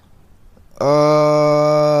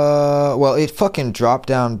 Well, it fucking dropped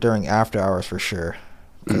down during after hours for sure,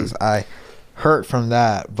 because I hurt from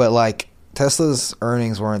that. But like Tesla's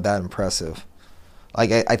earnings weren't that impressive.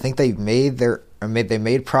 Like I think they made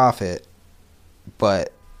profit,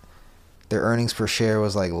 but their earnings per share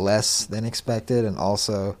was like less than expected, and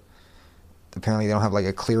also apparently they don't have like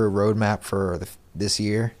a clearer roadmap for this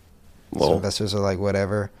year. Whoa. So investors are like,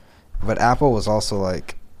 whatever. But Apple was also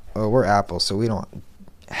like, oh, we're Apple, so we don't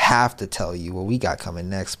have to tell you what we got coming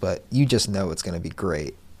next, but you just know it's going to be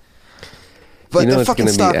great. But the fucking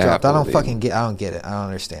stock dropped. I don't get it. I don't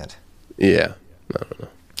understand. Yeah. I don't know.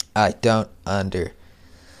 I don't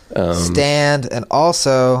understand. And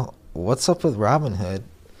also, what's up with Robinhood?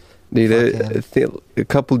 Dude, a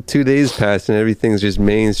couple 2 days passed and everything's just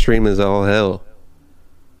mainstream as all hell.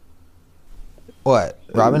 What?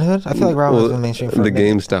 Robinhood? I feel like Robinhood's been mainstream for the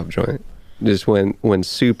GameStop joint just went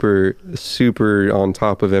super on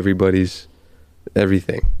top of everybody's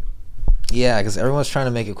everything. Yeah, because everyone's trying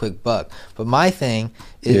to make a quick buck. But my thing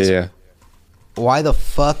is, why the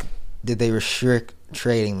fuck did they restrict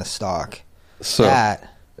trading the stock? So a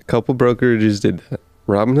couple brokerages did that.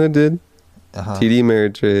 Robinhood did. TD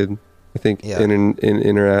Ameritrade, I think,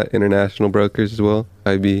 international brokers as well,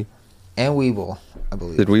 IB, And Weeble, I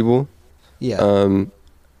believe. Did Weeble? Yeah.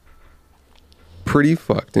 Pretty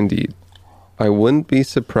fucked indeed. I wouldn't be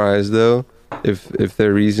surprised though if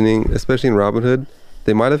their reasoning, especially in Robinhood,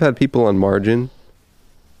 they might have had people on margin,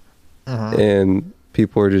 and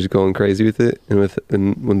people are just going crazy with it.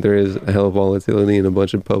 And when there is a hell of volatility and a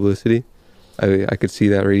bunch of publicity, I could see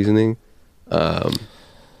that reasoning.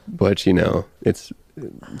 But it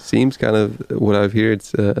seems kind of what I've heard.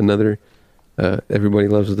 It's another. Everybody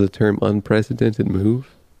loves the term unprecedented move.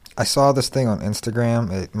 I saw this thing on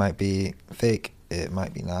Instagram. It might be fake. It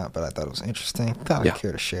might be not, but I thought it was interesting. Thought I'd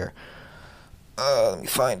care to share. Let me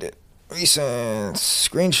find it. Recent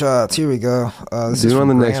screenshots. Here we go. This is on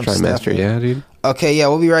the next Graham trimester, Stephan. yeah, dude. Okay, yeah,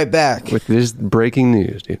 we'll be right back. With this breaking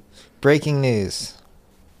news, dude. Breaking news.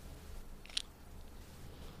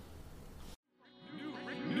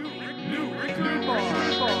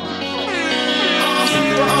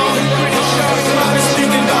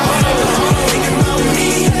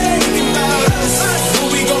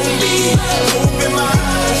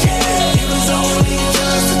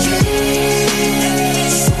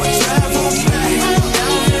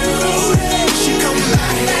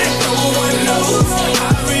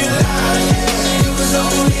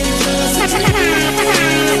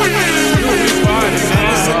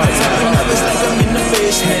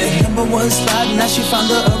 One spot, now she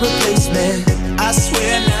found a replacement. I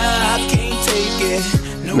swear now I can't take it.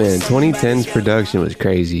 No, Man, 2010's production was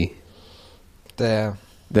crazy. Damn.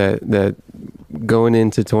 That going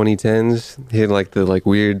into 2010s hit like the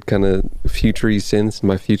weird kind of future-y synths.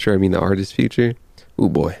 By future I mean the artist future. Ooh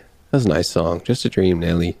boy, that's a nice song. Just a Dream,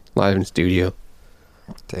 Nelly, live in studio.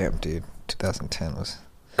 Damn, dude. 2010 was.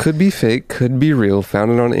 Could be fake, could be real. Found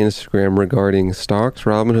it on Instagram regarding stocks,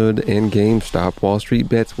 Robinhood, and GameStop. Wall Street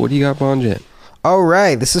bets. What do you got, Bonjen? All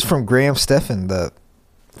right. This is from Graham Stephan, the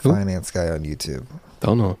finance guy on YouTube.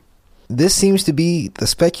 Don't know. This seems to be the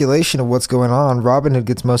speculation of what's going on. Robinhood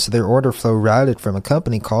gets most of their order flow routed from a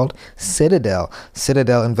company called Citadel.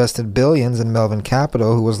 Citadel invested billions in Melvin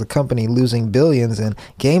Capital, who was the company losing billions in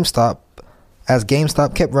GameStop. As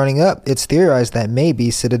GameStop kept running up, it's theorized that maybe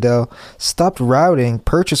Citadel stopped routing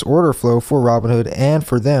purchase order flow for Robinhood, and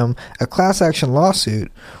for them, a class action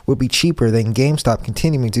lawsuit would be cheaper than GameStop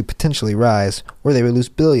continuing to potentially rise, where they would lose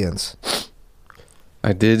billions.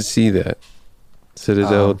 I did see that.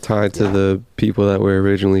 Citadel tied to the people that were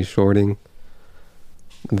originally shorting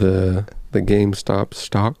the GameStop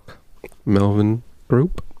stock, Melvin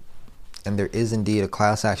Group. And there is indeed a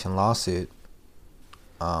class action lawsuit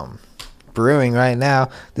brewing right now.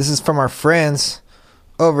 This is from our friends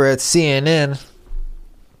over at CNN.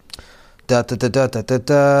 A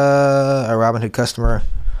Robinhood customer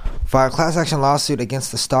filed a class action lawsuit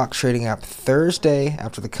against the stock trading app Thursday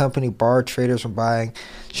after the company barred traders from buying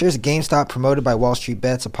shares of GameStop promoted by Wall Street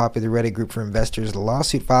Bets, a popular Reddit group for investors. The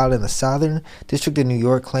lawsuit filed in the Southern District of New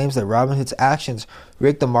York claims that Robinhood's actions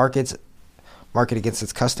rigged the market against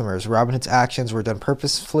its customers. Robinhood's actions were done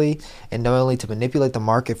purposefully and knowingly to manipulate the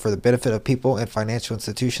market for the benefit of people and financial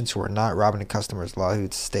institutions who are not Robinhood customers,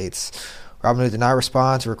 lawsuit states. Robinhood did not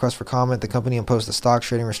respond to requests for comment. The company imposed a stock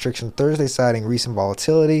trading restriction Thursday, citing recent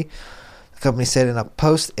volatility. The company said in a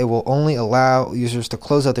post it will only allow users to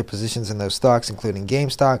close out their positions in those stocks, including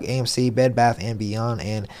GameStop, AMC, Bed Bath & Beyond,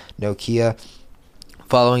 and Nokia.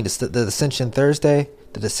 Following the decision Thursday,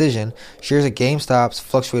 shares of GameStop's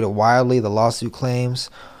fluctuated wildly. The lawsuit claims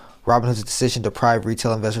Robinhood's decision deprived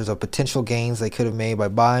retail investors of potential gains they could have made by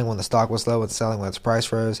buying when the stock was low and selling when its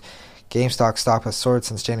price rose. GameStop stock has soared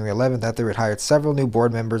since January 11th after it hired several new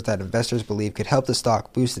board members that investors believe could help the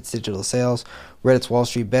stock boost its digital sales. Reddit's Wall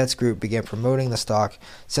Street Bets group began promoting the stock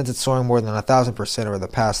since it's soaring more than 1,000% over the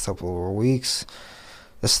past couple of weeks.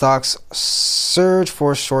 The stock's surge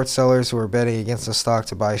forced short sellers who were betting against the stock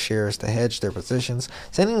to buy shares to hedge their positions,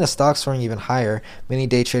 sending the stock soaring even higher. Many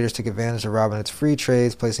day traders took advantage of Robinhood's free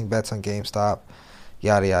trades, placing bets on GameStop,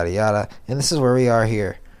 yada, yada, yada. And this is where we are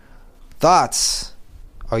here. Thoughts?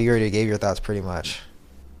 Oh, you already gave your thoughts pretty much.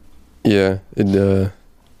 Yeah, I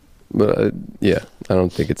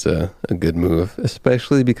don't think it's a good move,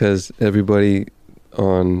 especially because everybody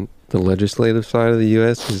on the legislative side of the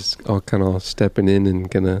U.S. is all kind of stepping in and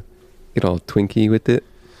gonna get all twinky with it.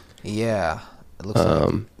 Yeah, it looks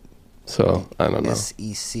like. So I don't know.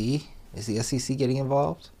 SEC, is the SEC getting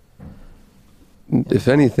involved? If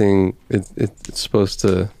anything, it's supposed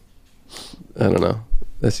to. I don't know.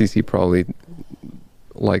 SEC probably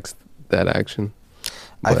likes that action.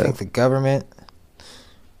 I think the government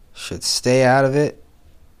should stay out of it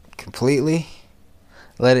completely.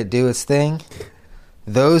 Let it do its thing.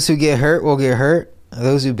 Those who get hurt will get hurt.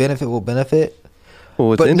 Those who benefit will benefit.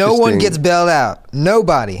 Well, but no one gets bailed out.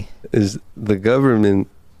 Nobody. is the government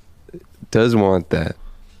does want that,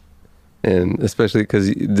 and especially because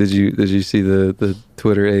did you see the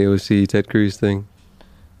Twitter AOC Ted Cruz thing?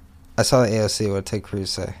 I saw the AOC. What did Ted Cruz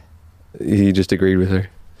say? He just agreed with her.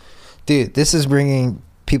 Dude, this is bringing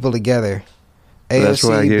people together. AOC, That's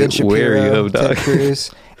why I get Ben Shapiro, wary of, Ted dog.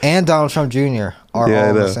 Cruz, and Donald Trump Jr. are Yeah, I all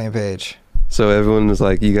on know. the same page. So everyone was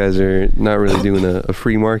like, "You guys are not really doing a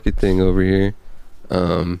free market thing over here,"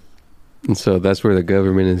 and so that's where the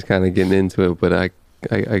government is kind of getting into it. But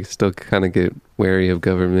I still kind of get wary of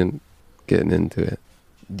government getting into it.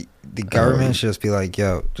 The government should just be like,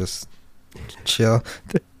 "Yo, just chill."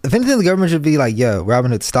 If anything, the government should be like, "Yo,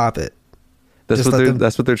 Robinhood, stop it." That's Just what let they're them-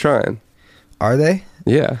 that's what they're trying. Are they?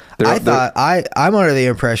 Yeah, I'm under the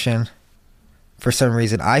impression, for some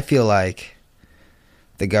reason, I feel like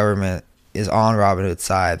the government is on Robinhood's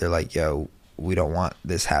side. They're like, "Yo, we don't want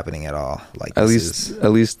this happening at all." Like, at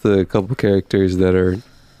least the couple characters that are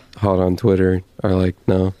hot on Twitter are like,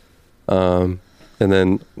 no. And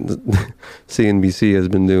then CNBC has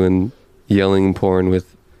been doing yelling porn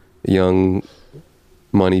with young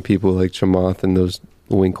money people like Chamath and those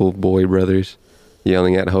Winkle Boy brothers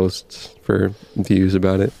yelling at hosts for views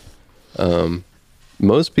about it.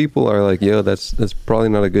 Most people are like, yo, that's probably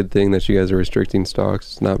not a good thing that you guys are restricting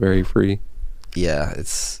stocks. It's not very free. Yeah,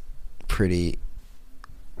 it's pretty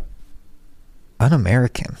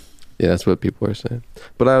un-American. Yeah, that's what people are saying.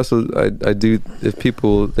 But I also I do, if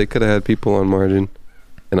people, they could have had people on margin,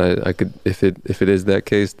 and I could, if it is that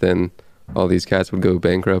case, then all these cats would go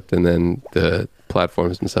bankrupt, and then the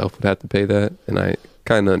platforms themselves would have to pay that, and I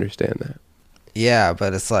kind of understand that. Yeah,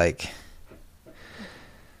 but it's like,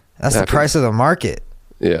 that's the price of the market.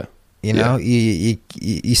 Yeah. You know, you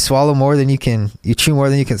swallow more than you can, you chew more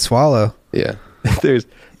than you can swallow. Yeah.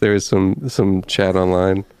 There was some chat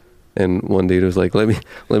online, and one dude was like, let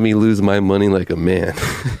me lose my money like a man.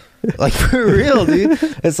 Like, for real, dude.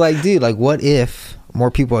 It's like, dude, like, what if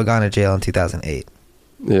more people had gone to jail in 2008?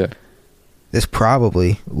 Yeah. This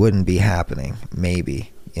probably wouldn't be happening.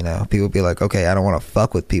 Maybe, you know, people would be like, okay, I don't want to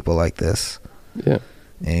fuck with people like this. Yeah.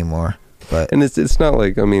 Anymore. But and it's not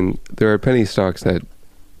like, I mean, there are penny stocks that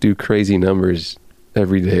do crazy numbers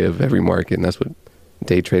every day of every market, and that's what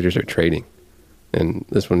day traders are trading. And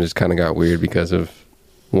this one just kind of got weird because of,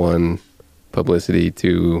 one, publicity,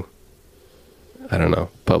 two, I don't know,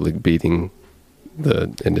 public beating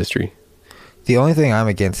the industry. The only thing I'm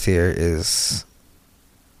against here is,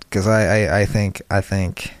 because I think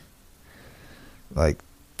like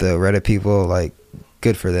the Reddit people, like,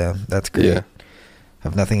 good for them. That's great. Yeah.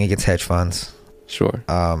 Have nothing against hedge funds. Sure.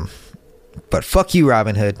 But fuck you,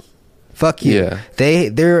 Robinhood. Fuck you. Yeah.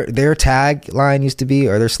 Their tagline used to be,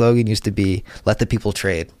 or their slogan used to be, "Let the people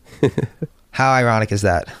trade." How ironic is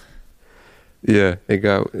that? Yeah, it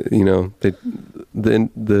got, you know,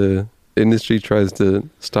 the industry tries to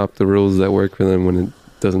stop the rules that work for them when it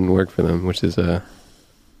doesn't work for them, which is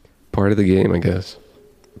part of the game, I guess.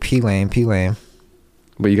 P lame.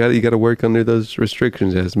 But you got to work under those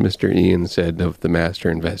restrictions, as Mr. Ian said of the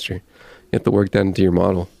master investor. You have to work that into your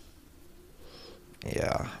model.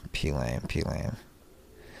 Yeah, P lame.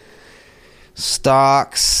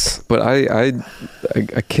 Stocks. But I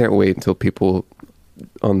can't wait until people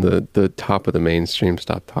on the top of the mainstream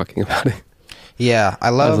stop talking about it. Yeah, I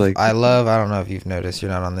love, like, I don't know if you've noticed,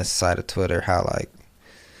 you're not on this side of Twitter, how like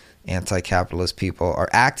anti-capitalist people are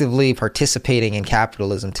actively participating in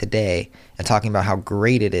capitalism today and talking about how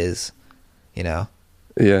great it is, you know?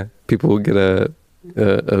 Yeah, people will get a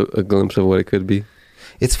glimpse of what it could be.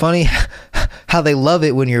 It's funny how they love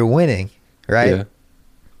it when you're winning, right? Yeah.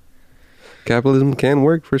 Capitalism can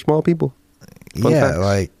work for small people. Fun Yeah, facts.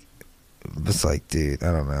 like, it's like, dude,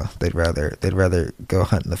 I don't know. They'd rather go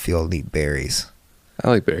hunt in the field and eat berries. I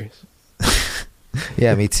like berries.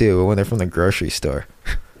 Yeah, me too. But when they're from the grocery store.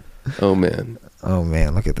 Oh man,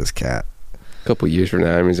 look at this cat. a couple years from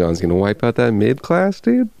now, Amazon's gonna wipe out that mid class,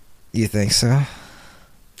 dude. You think so?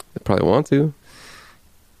 They probably want to.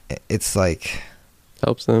 It's like,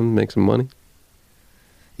 Helps them make some money.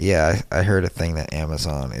 yeah, I heard a thing that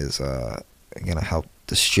Amazon is gonna help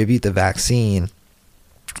distribute the vaccine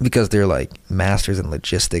because they're like masters in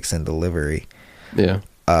logistics and delivery. Yeah.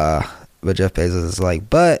 But Jeff Bezos is like,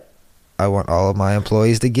 but I want all of my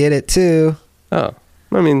employees to get it too. Oh,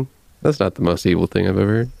 I mean, that's not the most evil thing I've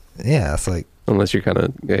ever heard. Yeah, it's like, Unless you're kind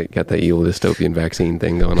of got that evil dystopian vaccine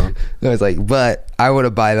thing going on. no, it's like, but I want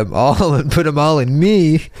to buy them all and put them all in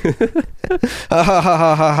me. Ha ha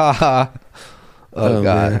ha ha ha ha. Oh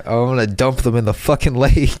God, man. I'm gonna dump them in the fucking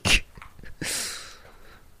lake.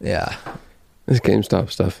 Yeah. This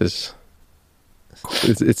GameStop stuff is,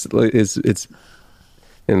 it's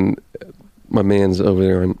and my man's over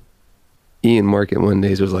there Ian Market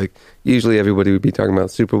Mondays was like, usually everybody would be talking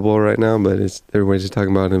about Super Bowl right now, but everybody's just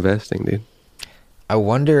talking about investing, dude. I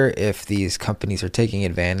wonder if these companies are taking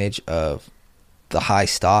advantage of the high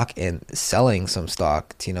stock and selling some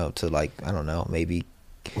stock, to like, I don't know, maybe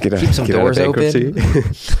keep some doors open.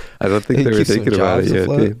 I don't think they were thinking about it yet,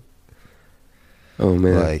 dude. Oh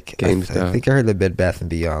man, like GameStop. I think I heard the Bed Bath &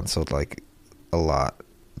 Beyond sold like a lot.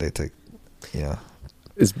 They took,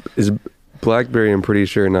 Is BlackBerry, I'm pretty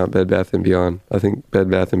sure, not Bed Bath & Beyond. I think Bed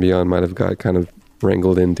Bath & Beyond might have got kind of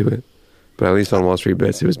wrangled into it. But at least on Wall Street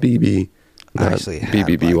Bets, it was BB, I not actually had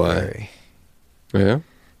BBBY. BlackBerry. Yeah?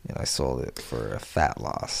 And I sold it for a fat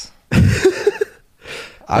loss.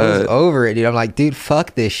 I was over it, dude. I'm like, dude,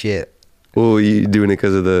 fuck this shit. Well, you doing it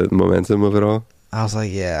because of the momentum of it all? I was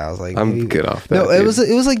like, yeah. I was like, I'm good off that. No, it dude.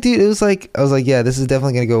 was like, dude, it was like, I was like, yeah, this is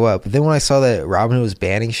definitely gonna go up. But then when I saw that Robinhood was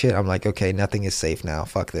banning shit, I'm like, okay, nothing is safe now.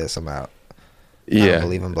 Fuck this, I'm out. Yeah, I don't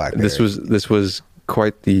believe in BlackBerry. This was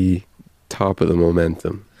quite the top of the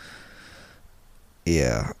momentum.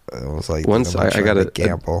 Yeah, it was like once I got a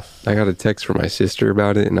gamble. I got a text from my sister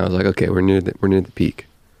about it, and I was like, okay, we're near the peak.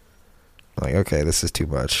 Like, okay, this is too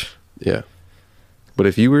much. Yeah, but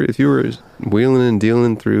if you were wheeling and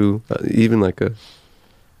dealing through even like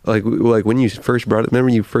when you first brought it,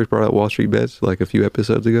 remember you first brought out Wall Street Bets like a few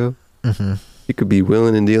episodes ago? Mm-hmm. You could be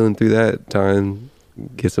wheeling and dealing through that time,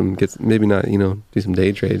 get some maybe not do some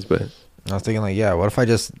day trades, but I was thinking like, yeah, what if I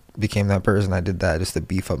just became that person? I did that just to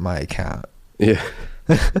beef up my account. Yeah.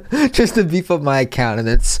 Just to beef up my account and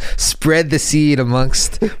then spread the seed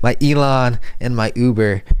amongst my Elon and my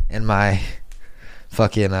Uber and my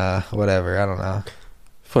fucking whatever, I don't know.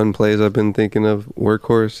 Fun plays I've been thinking of.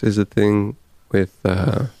 Workhorse is a thing with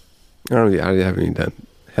I haven't even done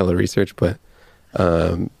hella research, but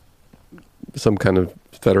some kind of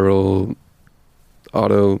federal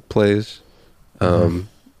auto plays. I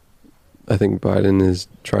think Biden is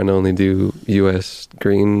trying to only do U.S.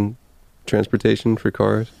 green transportation for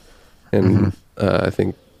cars, and I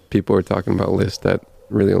think people are talking about lists that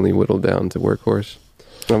really only whittled down to Workhorse.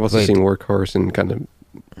 I've also seen Workhorse and kind of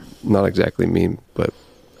not exactly meme, but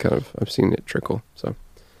kind of I've seen it trickle. So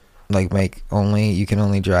like you can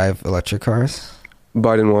only drive electric cars.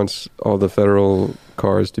 Biden wants all the federal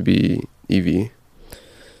cars to be EV.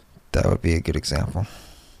 That would be a good example.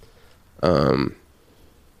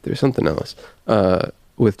 There's something else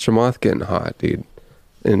with Chamath getting hot, dude.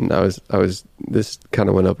 And I was this kind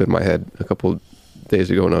of went up in my head a couple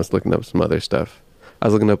days ago when I was looking up some other stuff. I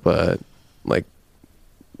was looking up like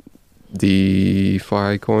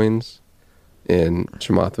DeFi coins, and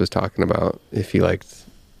Chamath was talking about if he liked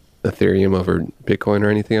Ethereum over Bitcoin or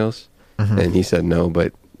anything else, and he said no.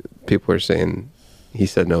 But people are saying he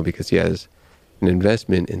said no because he has an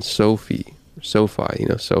investment in SoFi,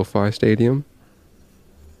 SoFi Stadium.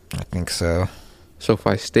 I think so.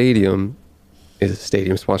 SoFi Stadium is a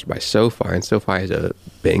stadium sponsored by SoFi, and SoFi is a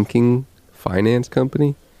banking finance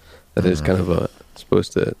company that is kind of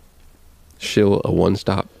supposed to shill a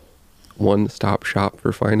one-stop shop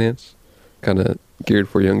for finance, kind of geared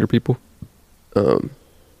for younger people.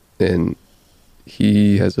 And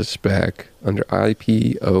he has a SPAC under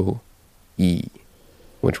IPOE,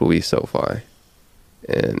 which will be SoFi.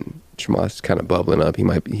 And Chamath's kind of bubbling up. He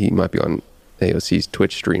might be on AOC's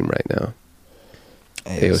Twitch stream right now.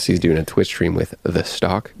 AOC is doing a Twitch stream with the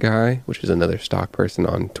Stock Guy, which is another stock person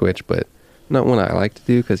on Twitch, but not one I like to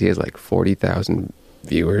do because he has like 40,000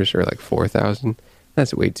 viewers or like 4,000.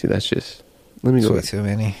 That's way too. That's just. Let me go. Way too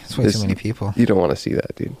many. It's way too many people. You don't want to see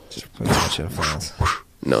that, dude. Just way too much influence.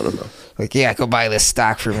 No. Like, yeah, go buy this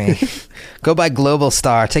stock for me. Go buy Global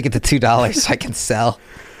Star. Take it to $2 so I can sell.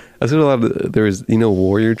 I saw a lot of. There was,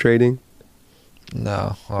 Warrior Trading.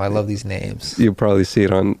 No. Oh, I love these names. You'll probably see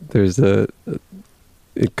it on. There's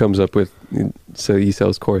it comes up with, so he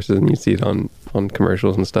sells courses and you see it on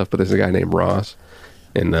commercials and stuff, but there's a guy named Ross,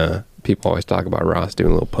 and people always talk about Ross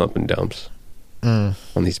doing little pump and dumps on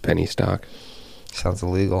these penny stock. Sounds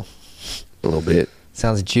illegal. A little bit.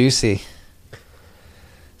 Sounds juicy.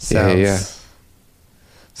 Yeah.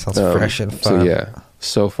 Sounds fresh and fun. So yeah,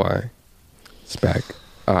 SoFi, SPAC,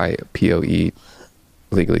 IPOE,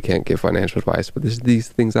 legally can't give financial advice, but there's these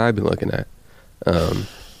things I've been looking at.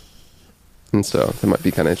 And so that might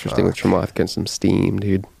be kind of interesting with Chamath getting some steam,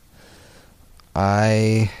 dude.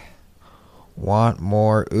 I want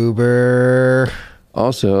more Uber.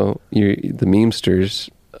 Also, the memesters,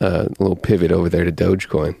 a little pivot over there to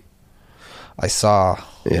Dogecoin. I saw.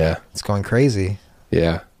 Yeah. It's going crazy.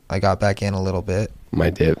 Yeah. I got back in a little bit. My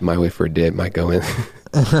way for a dip might go in.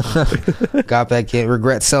 Got back in.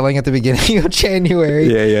 Regret selling at the beginning of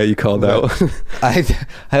January. Yeah, you called out. I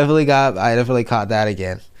definitely caught that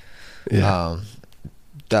again. Yeah.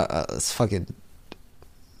 It's fucking.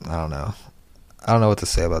 I don't know. I don't know what to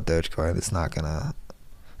say about Dogecoin. It's not gonna.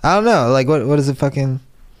 I don't know. Like, what is it fucking?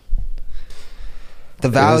 The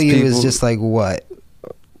value is just like what?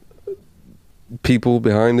 People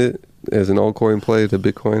behind it as an altcoin play to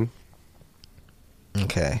Bitcoin.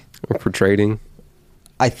 Okay. Or for trading.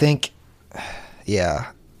 I think,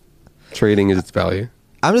 yeah. Trading is its value.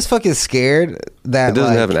 I'm just fucking scared that it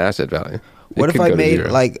doesn't have an asset value. What if I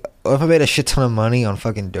made a shit ton of money on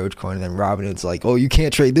fucking Dogecoin and then Robinhood's like, oh, you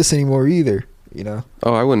can't trade this anymore either, you know?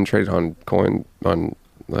 Oh, I wouldn't trade on coin on.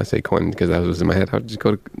 I say coin because that was in my head. I'd just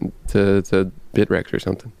go to Bitrex or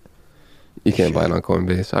something. You can't buy it on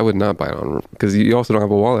Coinbase. I would not buy it on because you also don't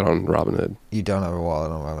have a wallet on Robinhood. You don't have a wallet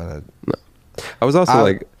on Robinhood. No. I was also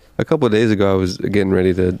like a couple of days ago. I was getting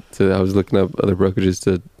ready to. I was looking up other brokerages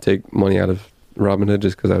to take money out of Robinhood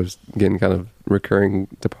just because I was getting kind of recurring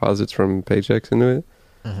deposits from paychecks into it.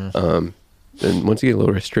 Mm-hmm. And once you get a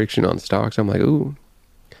little restriction on stocks, I'm like, ooh,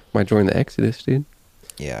 might join the Exodus, dude.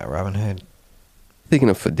 Yeah, Robinhood. Thinking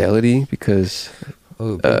of Fidelity because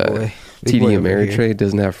Ooh, big boy. TD Ameritrade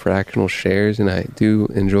doesn't have fractional shares, and I do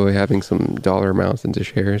enjoy having some dollar amounts into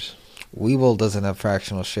shares. Webull doesn't have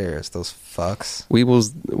fractional shares. Those fucks.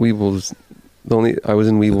 Webull's the only. I was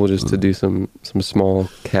in Webull just to do some small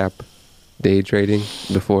cap day trading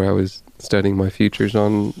before I was studying my futures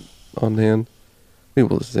on hand.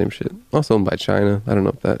 Webull is the same shit. Also owned by China. I don't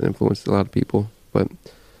know if that influenced a lot of people, but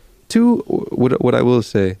what I will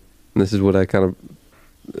say, and this is what I kind of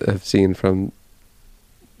have seen from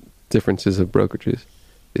differences of brokerages,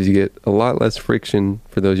 is you get a lot less friction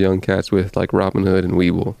for those young cats with like Robinhood and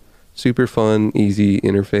Webull. Super fun, easy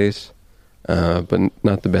interface, but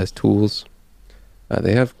not the best tools.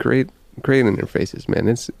 They have great interfaces, man.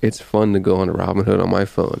 It's fun to go on a Robinhood on my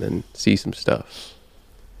phone and see some stuff.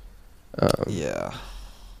 Yeah.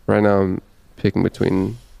 Right now I'm picking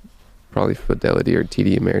between probably Fidelity or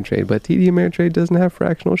TD Ameritrade, but TD Ameritrade doesn't have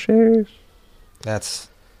fractional shares. That's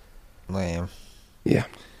lame. Yeah.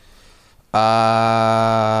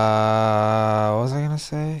 What was I gonna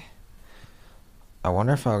say? I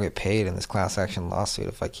wonder if I'll get paid in this class action lawsuit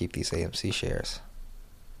if I keep these AMC shares.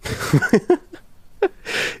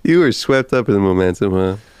 You were swept up in the momentum,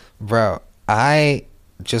 huh? Bro, I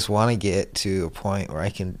just want to get to a point where I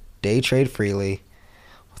can day trade freely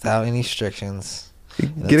without any restrictions.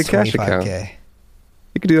 Get a cash account.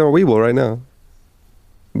 You can do that on Webull right now.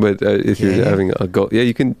 But if you're having a goal,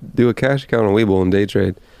 you can do a cash account on Webull and day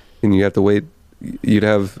trade, and you have to wait. You'd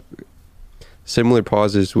have similar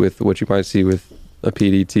pauses with what you might see with a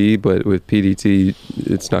PDT, but with PDT,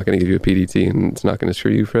 it's not going to give you a PDT, and it's not going to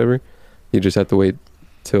screw you forever. You just have to wait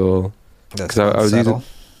till. Because I was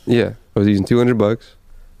using $200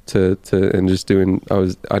 to and just doing.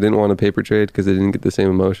 I didn't want a paper trade because I didn't get the same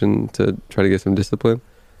emotion to try to get some discipline.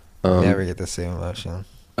 Never get the same emotion.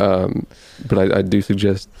 But I do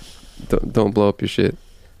suggest don't blow up your shit.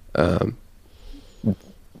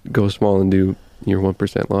 Go small and do your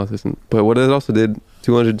 1% losses. But what it also did,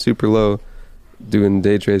 200 super low, doing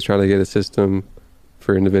day trades, try to get a system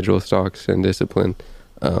for individual stocks and discipline.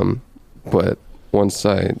 But once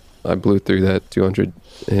I blew through that 200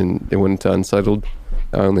 and it went to unsettled,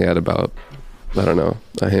 I only had about, I don't know,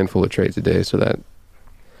 a handful of trades a day, so that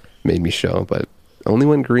made me show. But I only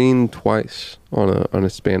went green twice on a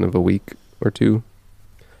span of a week or two.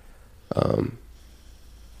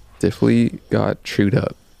 Definitely got chewed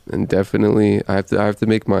up, and definitely I have to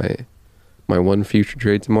make my one future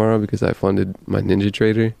trade tomorrow because I funded my Ninja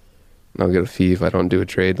Trader, and I'll get a fee if I don't do a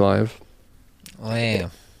trade live.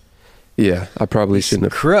 Lame. Yeah, I probably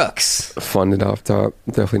shouldn't have crooks funded off top.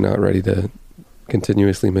 Definitely not ready to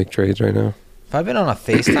continuously make trades right now. If I've been on a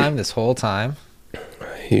FaceTime this whole time,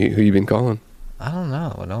 who you been calling? I don't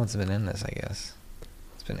know. No one's been in this, I guess.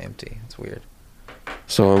 It's been empty. It's weird.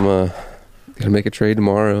 So I'm gonna make a trade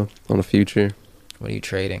tomorrow on a future. What are you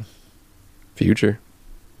trading? Future.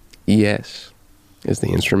 ES is the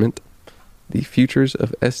instrument. The futures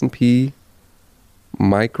of S&P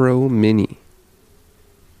Micro Mini.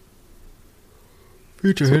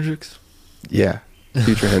 Future Hendrix. Yeah,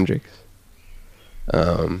 Future Hendrix.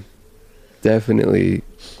 Definitely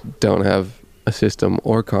don't have a system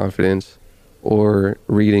or confidence or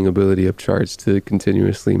reading ability of charts to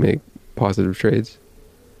continuously make positive trades.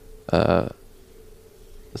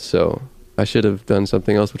 So I should have done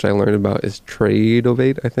something else, which I learned about is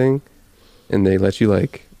Tradeovate, I think. And they let you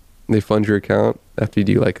they fund your account after you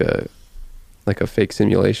do like a fake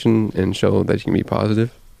simulation and show that you can be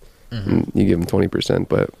positive. Mm-hmm. And you give them 20%,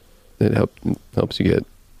 but it helps you get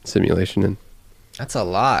simulation in. That's a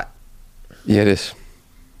lot. Yeah, it is.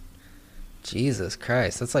 Jesus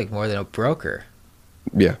Christ, that's like more than a broker.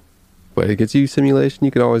 Yeah. But it gets you simulation.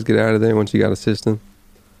 You can always get out of there once you got a system.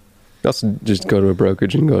 You also just go to a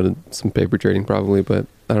brokerage and go to some paper trading probably, but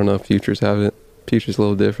I don't know if futures have it. Futures a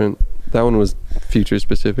little different. That one was futures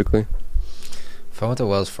specifically. If I went to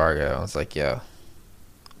Wells Fargo, I was like, yo,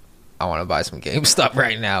 I want to buy some GameStop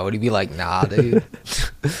right now. Would he be like, nah, dude?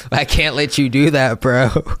 I can't let you do that, bro.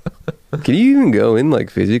 Can you even go in like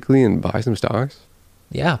physically and buy some stocks?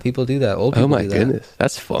 Yeah, people do that. Old people Oh my do that. goodness.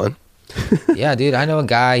 That's fun. Yeah, dude. I know a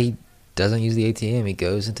guy, he doesn't use the ATM. He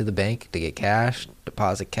goes into the bank to get cash,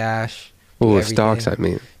 deposit cash. do Oh, stocks, I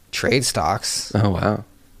everything. mean. Trade stocks. Oh, wow.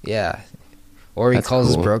 Yeah. Or he That's calls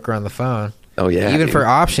cool. his broker on the phone. Oh, yeah. Even dude. for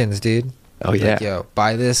options, dude. Oh, He's yeah. like, yo,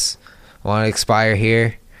 buy this. Want to expire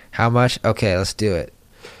here. How much? Okay, let's do it.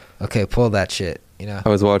 Okay, pull that shit. You know? I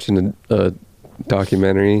was watching a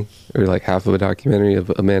documentary, or like half of a documentary of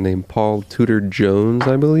a man named Paul Tudor Jones,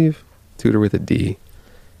 I believe. Tudor with a D.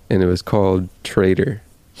 And it was called Trader.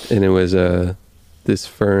 And it was this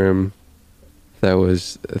firm that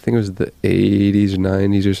was, I think it was the 80s or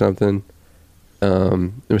 90s or something.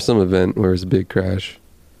 There was some event where it was a big crash.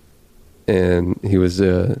 And he was,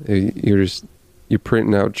 you're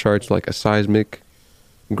printing out charts like a seismic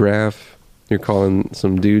graph. You're calling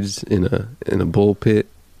some dudes in a bull pit,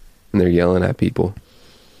 and they're yelling at people.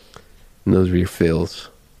 And those were your fills.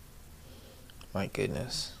 My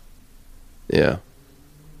goodness. Yeah.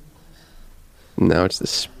 Now it's the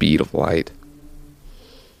speed of light.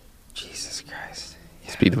 Jesus Christ.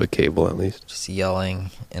 Yeah. Speed of a cable, at least. Just yelling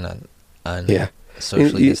in an Yeah.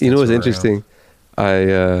 socially You know distanced what's room. interesting?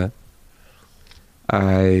 I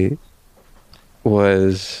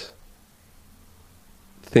was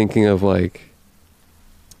thinking of like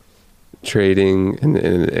trading and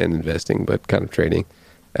investing, but kind of trading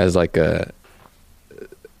as like as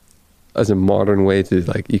a modern way to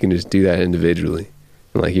like, you can just do that individually.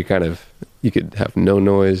 And like you could have no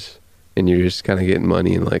noise and you're just kind of getting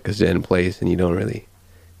money in like a zen place, and you don't really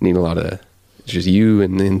need a lot of, it's just you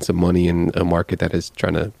and then some money in a market that is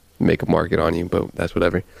trying to make a market on you, but that's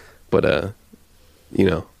whatever. But you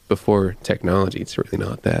know, before technology, it's really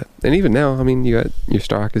not that. And even now, I mean, you got your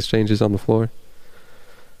stock exchanges on the floor,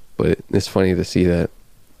 but it's funny to see that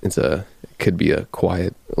it could be a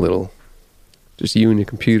quiet little, just you and your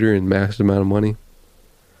computer and massive amount of money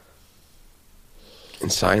in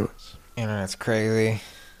silence. Internet's crazy.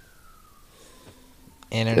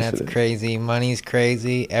 Yes, Internet's it is. crazy. Money's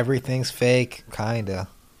crazy. Everything's fake. Kinda.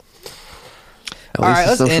 At All least right, the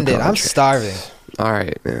let's social end it. I'm contracts. starving. All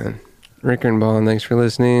right, man. Ricker and Bond, thanks for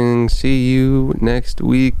listening. See you next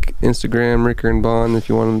week. Instagram, Ricker and Bond, if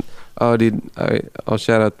you want to. Oh, dude, I'll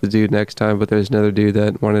shout out the dude next time, but there's another dude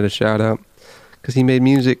that wanted a shout out because he made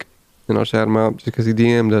music, and I'll shout him out just because he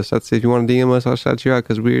DM'd us. That's if you want to DM us, I'll shout you out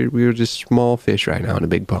because we're just small fish right now in a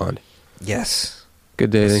big pond. Yes.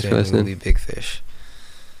 Good day. Thanks for Soon we'll listening. be big fish.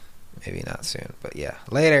 Maybe not soon, but yeah.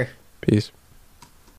 Later. Peace.